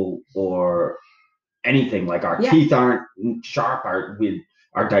physical or anything like our Yeah. teeth aren't sharp.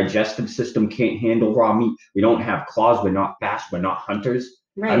 Our digestive system can't handle raw meat. We don't have claws. We're not fast. We're not hunters.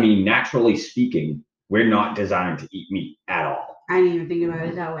 Right. I mean, naturally speaking, we're not designed to eat meat at all. I didn't even think about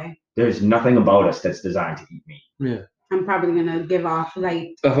it that way. There's nothing about us that's designed to eat meat. Yeah. I'm probably gonna give off like.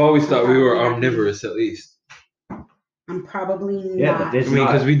 I've always thought we were Probably not. omnivorous at least. I'm probably not. Yeah, but I there's mean,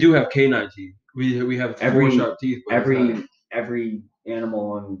 not because we do have canine teeth. We have Every- 4 sharp teeth. but it's not- every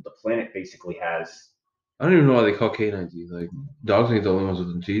animal on the planet basically has. I don't even know why they call canine teeth. Like dogs ain't the only ones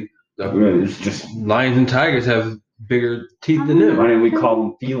with the teeth. It's just Lions and tigers have bigger teeth than why them. don't we call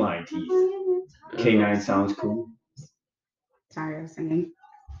them feline teeth? Canine sounds cool, Sorry, I was singing.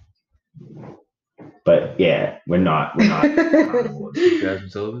 but yeah, we're not carnivores. Jasmine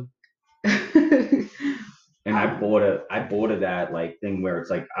Sullivan. And I bought a that like thing where it's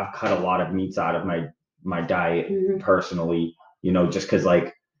like I've cut a lot of meats out of my diet Mhm. personally, just because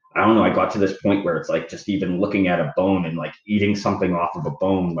like I don't know, I got to this point where it's like just even looking at a bone and like eating something off of a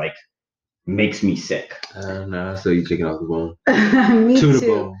bone like makes me sick. No, I still eat chicken off the bone. Me To the too.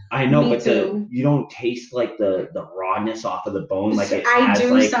 bone. I know, Me but too. you don't taste like the rawness off of the bone like it I has,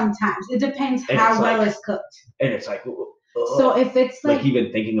 do like, sometimes. It depends and how it's well like- it's cooked. and it's like ugh. So if it's like like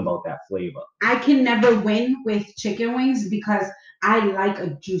even thinking about that flavor. I can never win with chicken wings because I like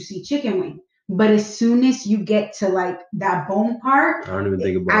a juicy chicken wing. But as soon as you get to like that bone part, I don't even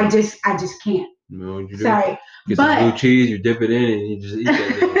think about I it. just can't. You know what you do? Sorry. Get some but- blue cheese, you dip it in, and you just eat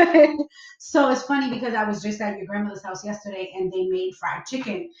that thing. So it's funny because I was just at your grandmother's house yesterday and they made fried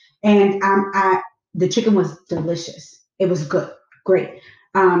chicken and the chicken was delicious. It was good. Great.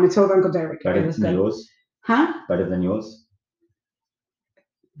 I told Uncle Derek Better it was than good. yours? Huh? Better than yours?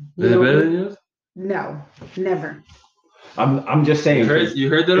 Is it better than yours? No, never. I'm just saying. You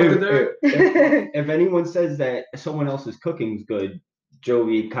heard that over there? If anyone says that someone else's cooking's good,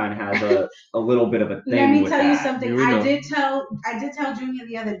 Jovi kind of has a little bit of a thing Let me with tell you that. something. Here we I go. did tell Junior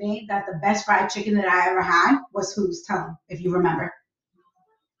the other day that the best fried chicken that I ever had was whose? Tell him if you remember.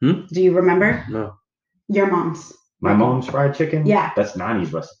 Hmm? Do you remember? No. Your mom's. My mom's fried chicken? Yeah. That's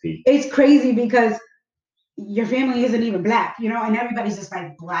Nani's recipe. It's crazy because your family isn't even black, and everybody's just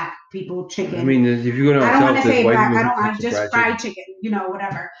like black people chicken. I mean, if you go down I don't want south, to say there's white black. people I who don't. cook I'm some just fried chicken,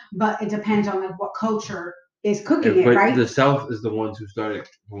 whatever. But it depends on like what culture is cooking it, But right? the South is the ones who started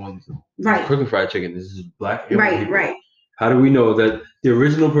Right. cooking fried chicken. This is black and white Right. people. Right. How do we know that the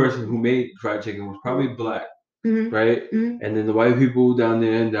original person who made fried chicken was probably black, hmm right? Mhm. And then the white people down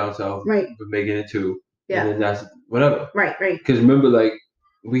there and down south Right. were making it too. Yeah. And then that's whatever. Right. Right. Because remember, like,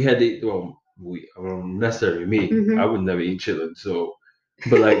 we had to, well, necessarily me. Mhm. I would never eat chitlins. So,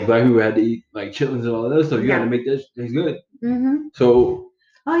 but like, black people had to eat like chitlins and all that stuff. You Yeah. got to make that taste good. hmm So,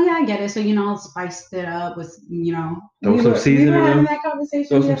 Oh yeah, I get it. So spiced it up with Throw some seasoning We were having on- that conversation.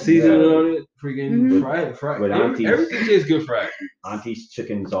 throw some yesterday. seasoning Yeah. on it. Freaking Mhm. fried. With aunties. Everything tastes good fried. Auntie's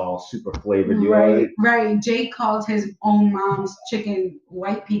chicken's all super flavored. You Right, right? right. Jake called his own mom's chicken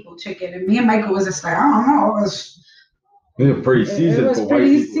white people chicken, and me and Michael was just like, I don't know. It was, It was pretty It seasoned was for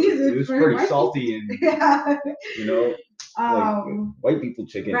pretty white people. seasoned It was for pretty white salty and yeah. like white people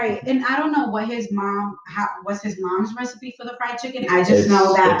chicken. Right, and I don't know what what's his mom's recipe for the fried chicken. I just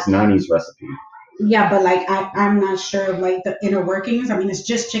know that it's Nani's recipe. yeah, but like I'm not sure of like the inner workings. I mean, it's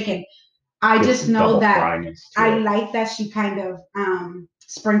just chicken. I It's just know double that fryness to I it. like that she kind of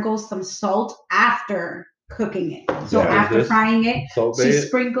sprinkles some salt after cooking it. So Yeah, after this- frying it, Salt she Bay.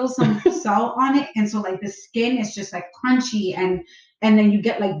 sprinkles some salt on it, and so like the skin is just like crunchy, and then you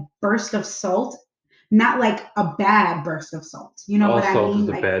get like burst of salt, not like a bad burst of salt. You know All what I salt mean? is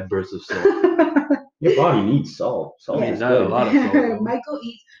a Like- bad burst of salt. Your body needs salt. Salt Yeah. is Not a good. lot of salt. though. Michael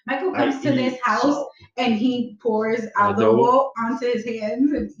I comes to this eat house salt. and he pours Adobo. adobo onto his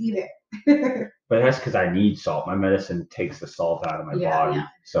hands and eat it. But that's because I need salt. My medicine takes the salt out of my Yeah, body. yeah.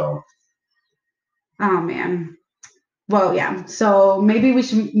 So Oh man. Well, yeah. So maybe we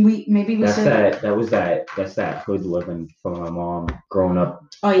should. that's should. that's that hood living from my mom growing up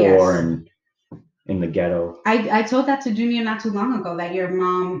Oh poor yes. and in the ghetto. I told that to Junior not too long ago that your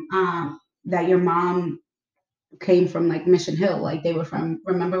mom came from like Mission Hill. Like they were from.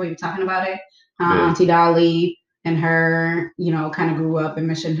 Remember we were talking about it. Yeah. Auntie Dolly and her, kind of grew up in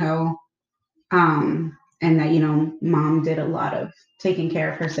Mission Hill. And that mom did a lot of taking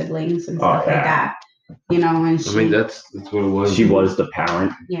care of her siblings and stuff like yeah. that. And she. I mean, that's what it was. She was the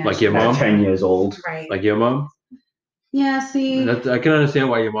parent Yeah. like your at mom. 10 years old. Right. Like your mom. Yeah. See. I can understand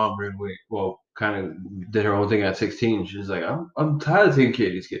why your mom ran away. Well, kind of did her own thing at 16. She was like, I'm tired of taking care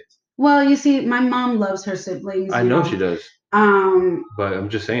of these kids. Well, you see, my mom loves her siblings. I know she does, Um, but I'm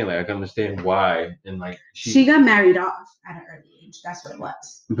just saying, like, I can understand why. And like, she got married off at an early age. That's what it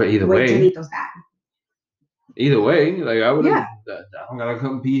was. But either With way, Janito's dad. Either way, like I would have. Yeah. I don't gotta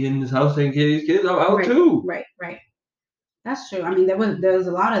come be in this house taking care of these kids. I'm out Right, too. right. That's true. I mean, there was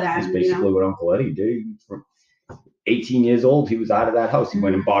a lot of that, That's you basically know. what Uncle Eddie did. From 18 years old, he was out of that house. He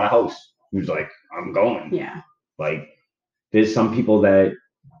went and bought a house. He was like, I'm going. Yeah. Like, there's some people that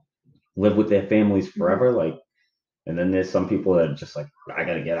live with their families forever, like, and then there's some people that are just like, I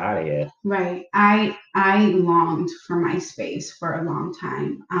gotta get out of here. Right. I longed for my space for a long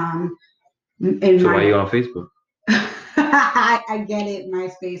time. So why are you on Facebook? I get it,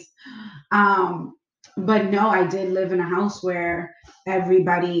 MySpace. But no, I did live in a house where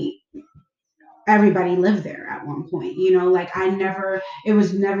everybody lived there at one point, you know, like it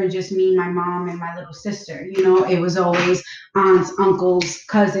was never just me, my mom, and my little sister, you know, it was always aunts, uncles,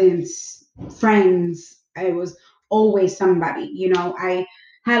 cousins, friends. It was always somebody, you know. I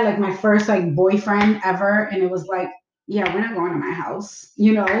had like my first like boyfriend ever, and it was like, yeah, we're not going to my house,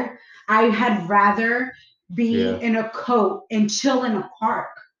 you know. I had rather be in a coat and chill in a park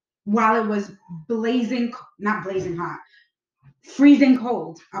while it was not blazing hot, freezing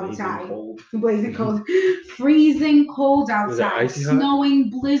cold outside. Blazing cold. Freezing cold outside. Snowing,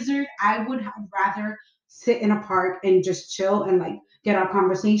 blizzard. I would have rather sit in a park and just chill and like get our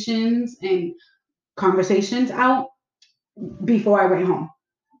conversations out before I went home.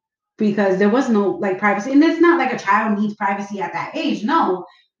 Because there was no like privacy. And it's not like a child needs privacy at that age, no.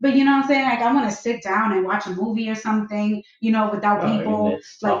 But you know what I'm saying? Like I want to sit down and watch a movie or something, you know, without people. And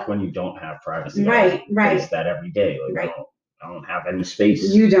it's tough when you don't have privacy. Right. Face that every day. Like I don't have any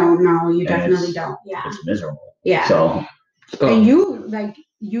space. You don't know. You definitely don't. Yeah. It's miserable. Yeah. So. And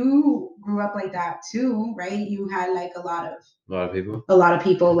you grew up like that too, right? You had like a lot of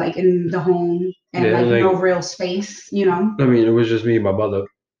people like in the home and like no real space, you know. I mean, it was just me and my mother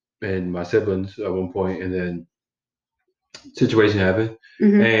and my siblings at one point, and then situation happened,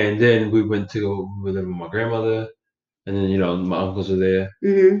 and then we went to live with my grandmother, and then you know my uncles were there,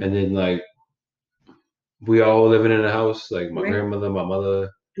 and then like we all living in a house, like my grandmother, my mother,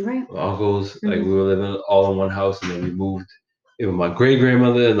 my uncles, like we were living all in one house, and then we moved in with my great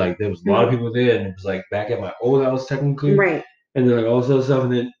grandmother, and like there was a lot of people there, and it was like back at my old house technically, right? And then like all this other stuff,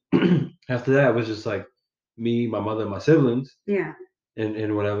 and then after that it was just like me, my mother, and my siblings,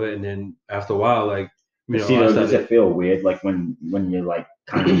 and whatever, and then after a while, like you know, does it feel weird like when you're like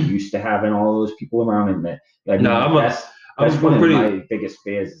kind of used to having all those people around, and that like that's one of my biggest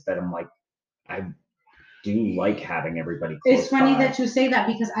fears is that I'm like I do like having everybody close It's funny by. that you say that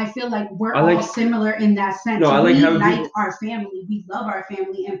because I feel like we're all similar in that sense. No, we like our family. We love our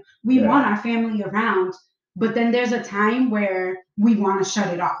family and we want our family around. But then there's a time where we want to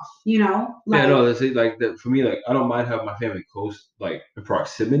shut it off, you know? Like, that's it. Like that for me, like I don't mind having my family close, like in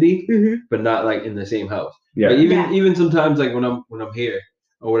proximity, but not like in the same house. Yeah. Like, even sometimes like when I'm here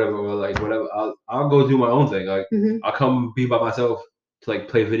or whatever, or like whatever, I'll go do my own thing. Like I'll come be by myself to like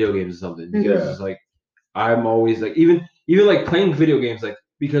play video games or something because it's like I'm always like even like playing video games, like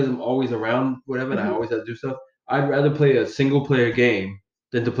because I'm always around whatever and I always have to do stuff. I'd rather play a single player game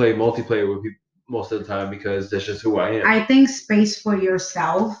than to play multiplayer with people most of the time because that's just who I am. I think space for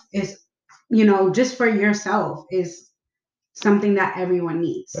yourself is, you know, just for yourself is something that everyone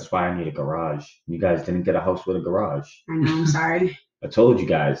needs. That's why I need a garage. You guys didn't get a house with a garage. I know, I'm sorry. I told you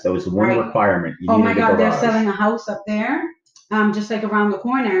guys that was the one requirement. Oh my God, they're selling a house up there, just like around the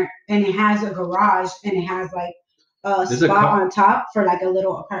corner, and it has a garage and it has like a spot on top for like a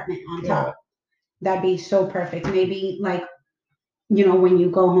little apartment on top. That'd be so perfect. Maybe like, you know, when you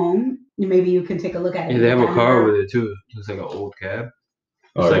go home, maybe you can take a look at it. Yeah, they have a car over there too. It looks like an old cab.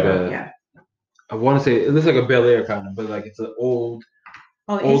 It's I want to say it looks like a Bel Air kind of, but like it's an old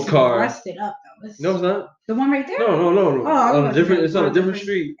car. Rusted up though. No, it's not. The one right there? No. It's on a different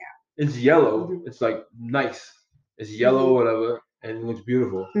street. Yeah. It's yellow. It's like nice. It's yellow, whatever, and it looks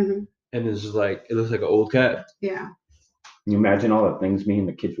beautiful. And it's just like it looks like an old cab. Yeah. Can you imagine all the things me and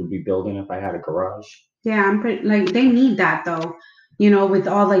the kids would be building if I had a garage? Yeah, I'm pretty like they need that though. You know, with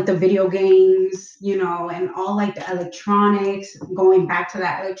all like the video games, you know, and all like the electronics, going back to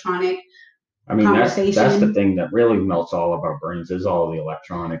that electronic conversation. That's the thing that really melts all of our brains is all the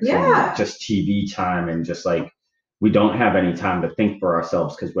electronics and just TV time and just like we don't have any time to think for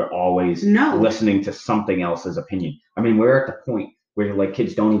ourselves because we're always listening to something else's opinion. I mean, we're at the point where like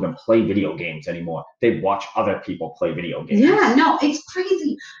kids don't even play video games anymore. They watch other people play video games. Yeah, no, it's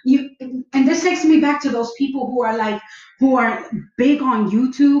crazy. And this takes me back to those people who are like, who are big on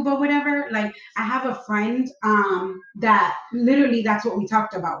YouTube or whatever. Like I have a friend that literally that's what we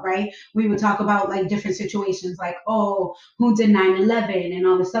talked about, right? We would talk about like different situations, like, oh, who did 9/11 and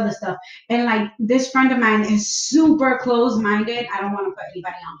all this other stuff. And like this friend of mine is super close-minded. I don't want to put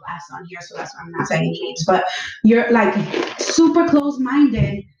anybody on blast on here, so that's why I'm not saying names, but you're like super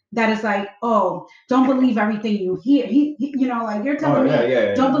close-minded. That is like, oh, don't believe everything you hear. You know, like you're telling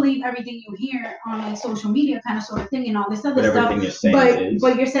me, don't believe everything you hear on like social media, kind of sort of thing, and all this other stuff. Everything you're saying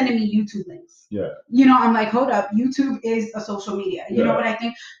But you're sending me YouTube links. Yeah. You know, I'm like, hold up, YouTube is a social media. You know what I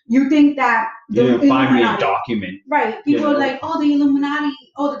think? You think that you didn't find me a document. Right. People are like, oh, the Illuminati,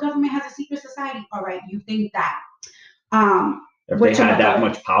 oh, the government has a secret society. All right, you think that. If they had that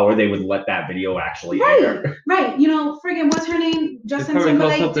much power, they would let that video actually air. Right. You know, friggin' what's her name? Justin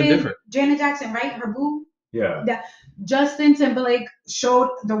Timberlake did different. Janet Jackson, right? Her boob. Yeah. Justin Timberlake showed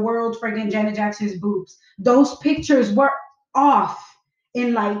the world friggin' Janet Jackson's boobs. Those pictures were off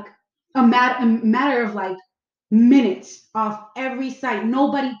in like a matter of like minutes off every site.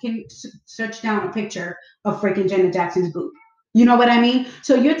 Nobody can search down a picture of friggin' Janet Jackson's boob. You know what I mean?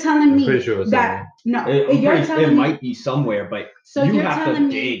 So you're telling me that it might be somewhere, but so you you're have telling to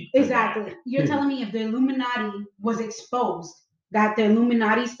me dig exactly. You're telling me if the Illuminati was exposed, that the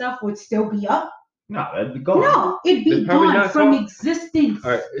Illuminati stuff would still be up? No, that'd be gone. No, it'd be gone from existence.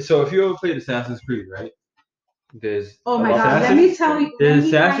 All right. So if you ever played Assassin's Creed, right? There's my God. Let me tell you. There's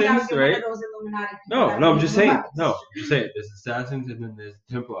assassins, right? Those Illuminati no, I'm just saying. No, I'm just saying. There's assassins and then there's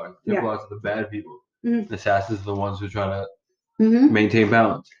Templars. Templars are the bad people. Mm-hmm. Assassins are the ones who are trying to maintain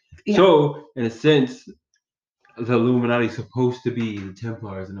balance. Yeah. So, in a sense, the Illuminati is supposed to be the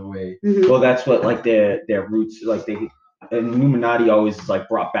Templars in a way. Mm-hmm. Well, that's what like their roots, like the Illuminati always is like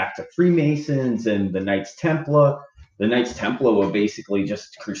brought back to Freemasons and the Knights Templar. The Knights Templar were basically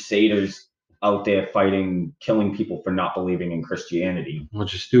just crusaders out there fighting, killing people for not believing in Christianity.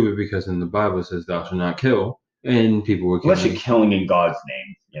 Which is stupid because in the Bible it says thou shalt not kill, and people were killing. Unless you're killing in God's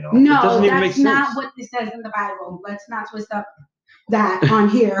name, you know. No, that's not what it says in the Bible. Let's not twist up that on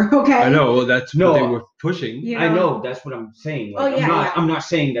here, okay? I know. Well, that's what they were pushing. You know? I know. That's what I'm saying. Like, I'm not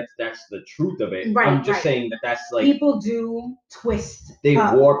saying that that's the truth of it. Right, I'm just saying that that's like people do twist. They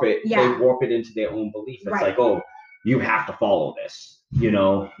warp it. Yeah. They warp it into their own belief. It's like, oh, you have to follow this. You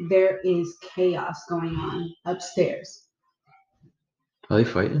know, there is chaos going on upstairs. Are they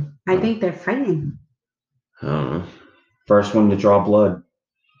fighting? I think they're fighting. I don't know. First one to draw blood.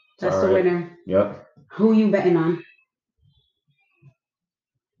 That's the winner. Yep. Who you betting on?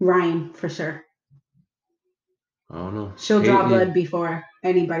 Ryan, for sure. I don't know. She'll draw blood before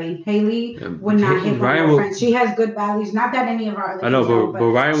anybody. Haley would not hit one of her friends. She has good values. Not that any of our other. I know, but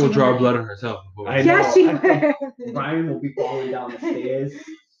Ryan will draw blood on herself before. Yes, she will. Ryan will be falling down the stairs.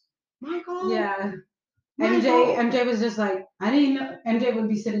 Michael. Yeah. MJ was just like, I didn't know. MJ would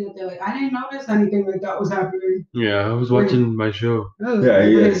be sitting up there like, I didn't notice anything like that was happening. Yeah, I was watching my show. Yeah,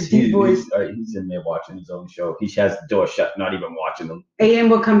 he is. He's in there watching his own show. He has the door shut, not even watching them. AM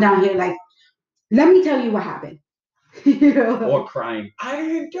will come down here like, let me tell you what happened. You know? Or crying, I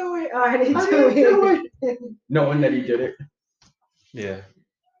didn't do it. Oh, I didn't do it. Knowing that he did it. Yeah.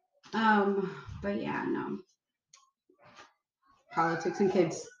 But yeah, no. Politics and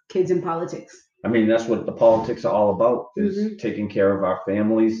kids in politics. I mean, that's what the politics are all about, is taking care of our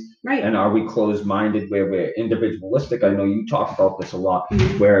families. Right. And are we closed-minded where we're individualistic? I know you talk about this a lot,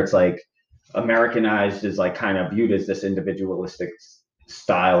 where it's like Americanized is like kind of viewed as this individualistic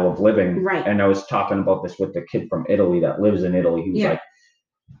style of living. Right. And I was talking about this with the kid from Italy that lives in Italy. He was like,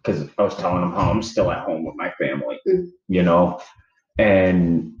 because I was telling him how I'm still at home with my family, you know?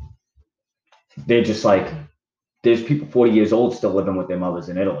 And they're just like, there's people 40 years old still living with their mothers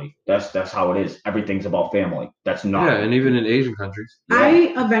in Italy. That's how it is. Everything's about family. That's not. Yeah, and even in Asian countries. Yeah.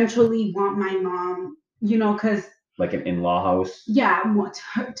 I eventually want my mom, you know, because. Like an in-law house? Yeah, I want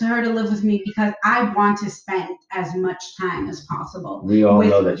her to live with me because I want to spend as much time as possible. We all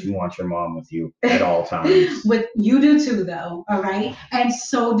know that you want your mom with you at all times. You do too, though, all right? And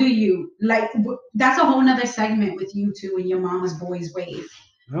so do you. Like, that's a whole nother segment with you two and your mama's boy's ways.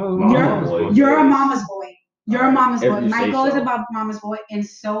 Oh, you're a mama's boy. You're a mama's boy. Michael is about mama's boy, and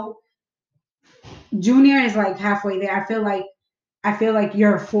so Junior is like halfway there. I feel like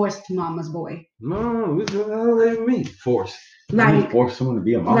you're a forced mama's boy. No, what the hell does that mean? Forced. Like force someone to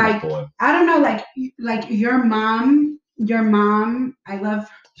be a mama's boy. I don't know, like your mom. I love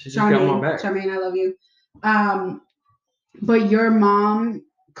Charmaine, I love you. But your mom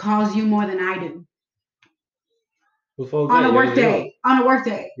calls you more than I do. On a work day.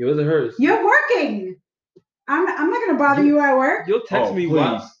 Yours or hers? You're working. I'm not gonna bother you at work. You'll text me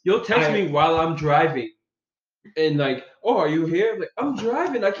while I'm driving. And like, oh, are you here? Like, I'm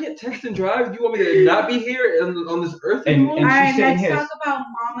driving. I can't text and drive. You want me to not be here on this earth And- anymore? and All right, she's sitting let's here- talk about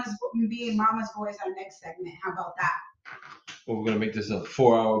being mama's boys our next segment. How about that? Well, we're gonna make this a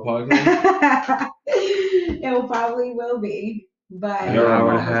 4-hour podcast. It probably will be, but You're a hour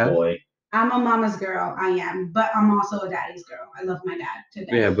and a mama's half. boy. I'm a mama's girl. I am, but I'm also a daddy's girl. I love my dad to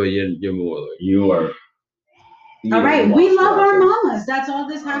death. Yeah, but you're more like. You are. All right, we love our mom. mamas. That's all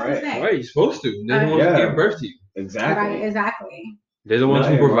this has All to right, say. All right, you're supposed to. They're the ones Yeah. who give birth to you. Exactly. Right, exactly. They're the ones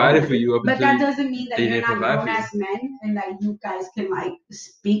No, who you're provided wrong. for you up But until that doesn't mean that they you're didn't not provide for grown you. ass men and that you guys can like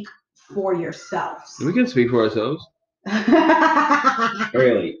speak for yourselves. we can speak for ourselves. All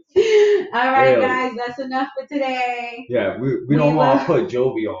Really. right, Really. guys, that's enough for today. Yeah, we We don't want love- to put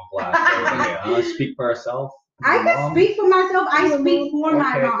Jovi on blast over here. Huh? Speak for ourselves. I can speak for myself. I speak for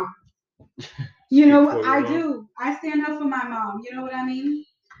my Okay. mom. You know Speak what? for I your mom. do. I stand up for my mom. You know what I mean?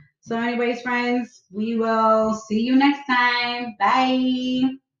 So, anyways, friends, we will see you next time. Bye.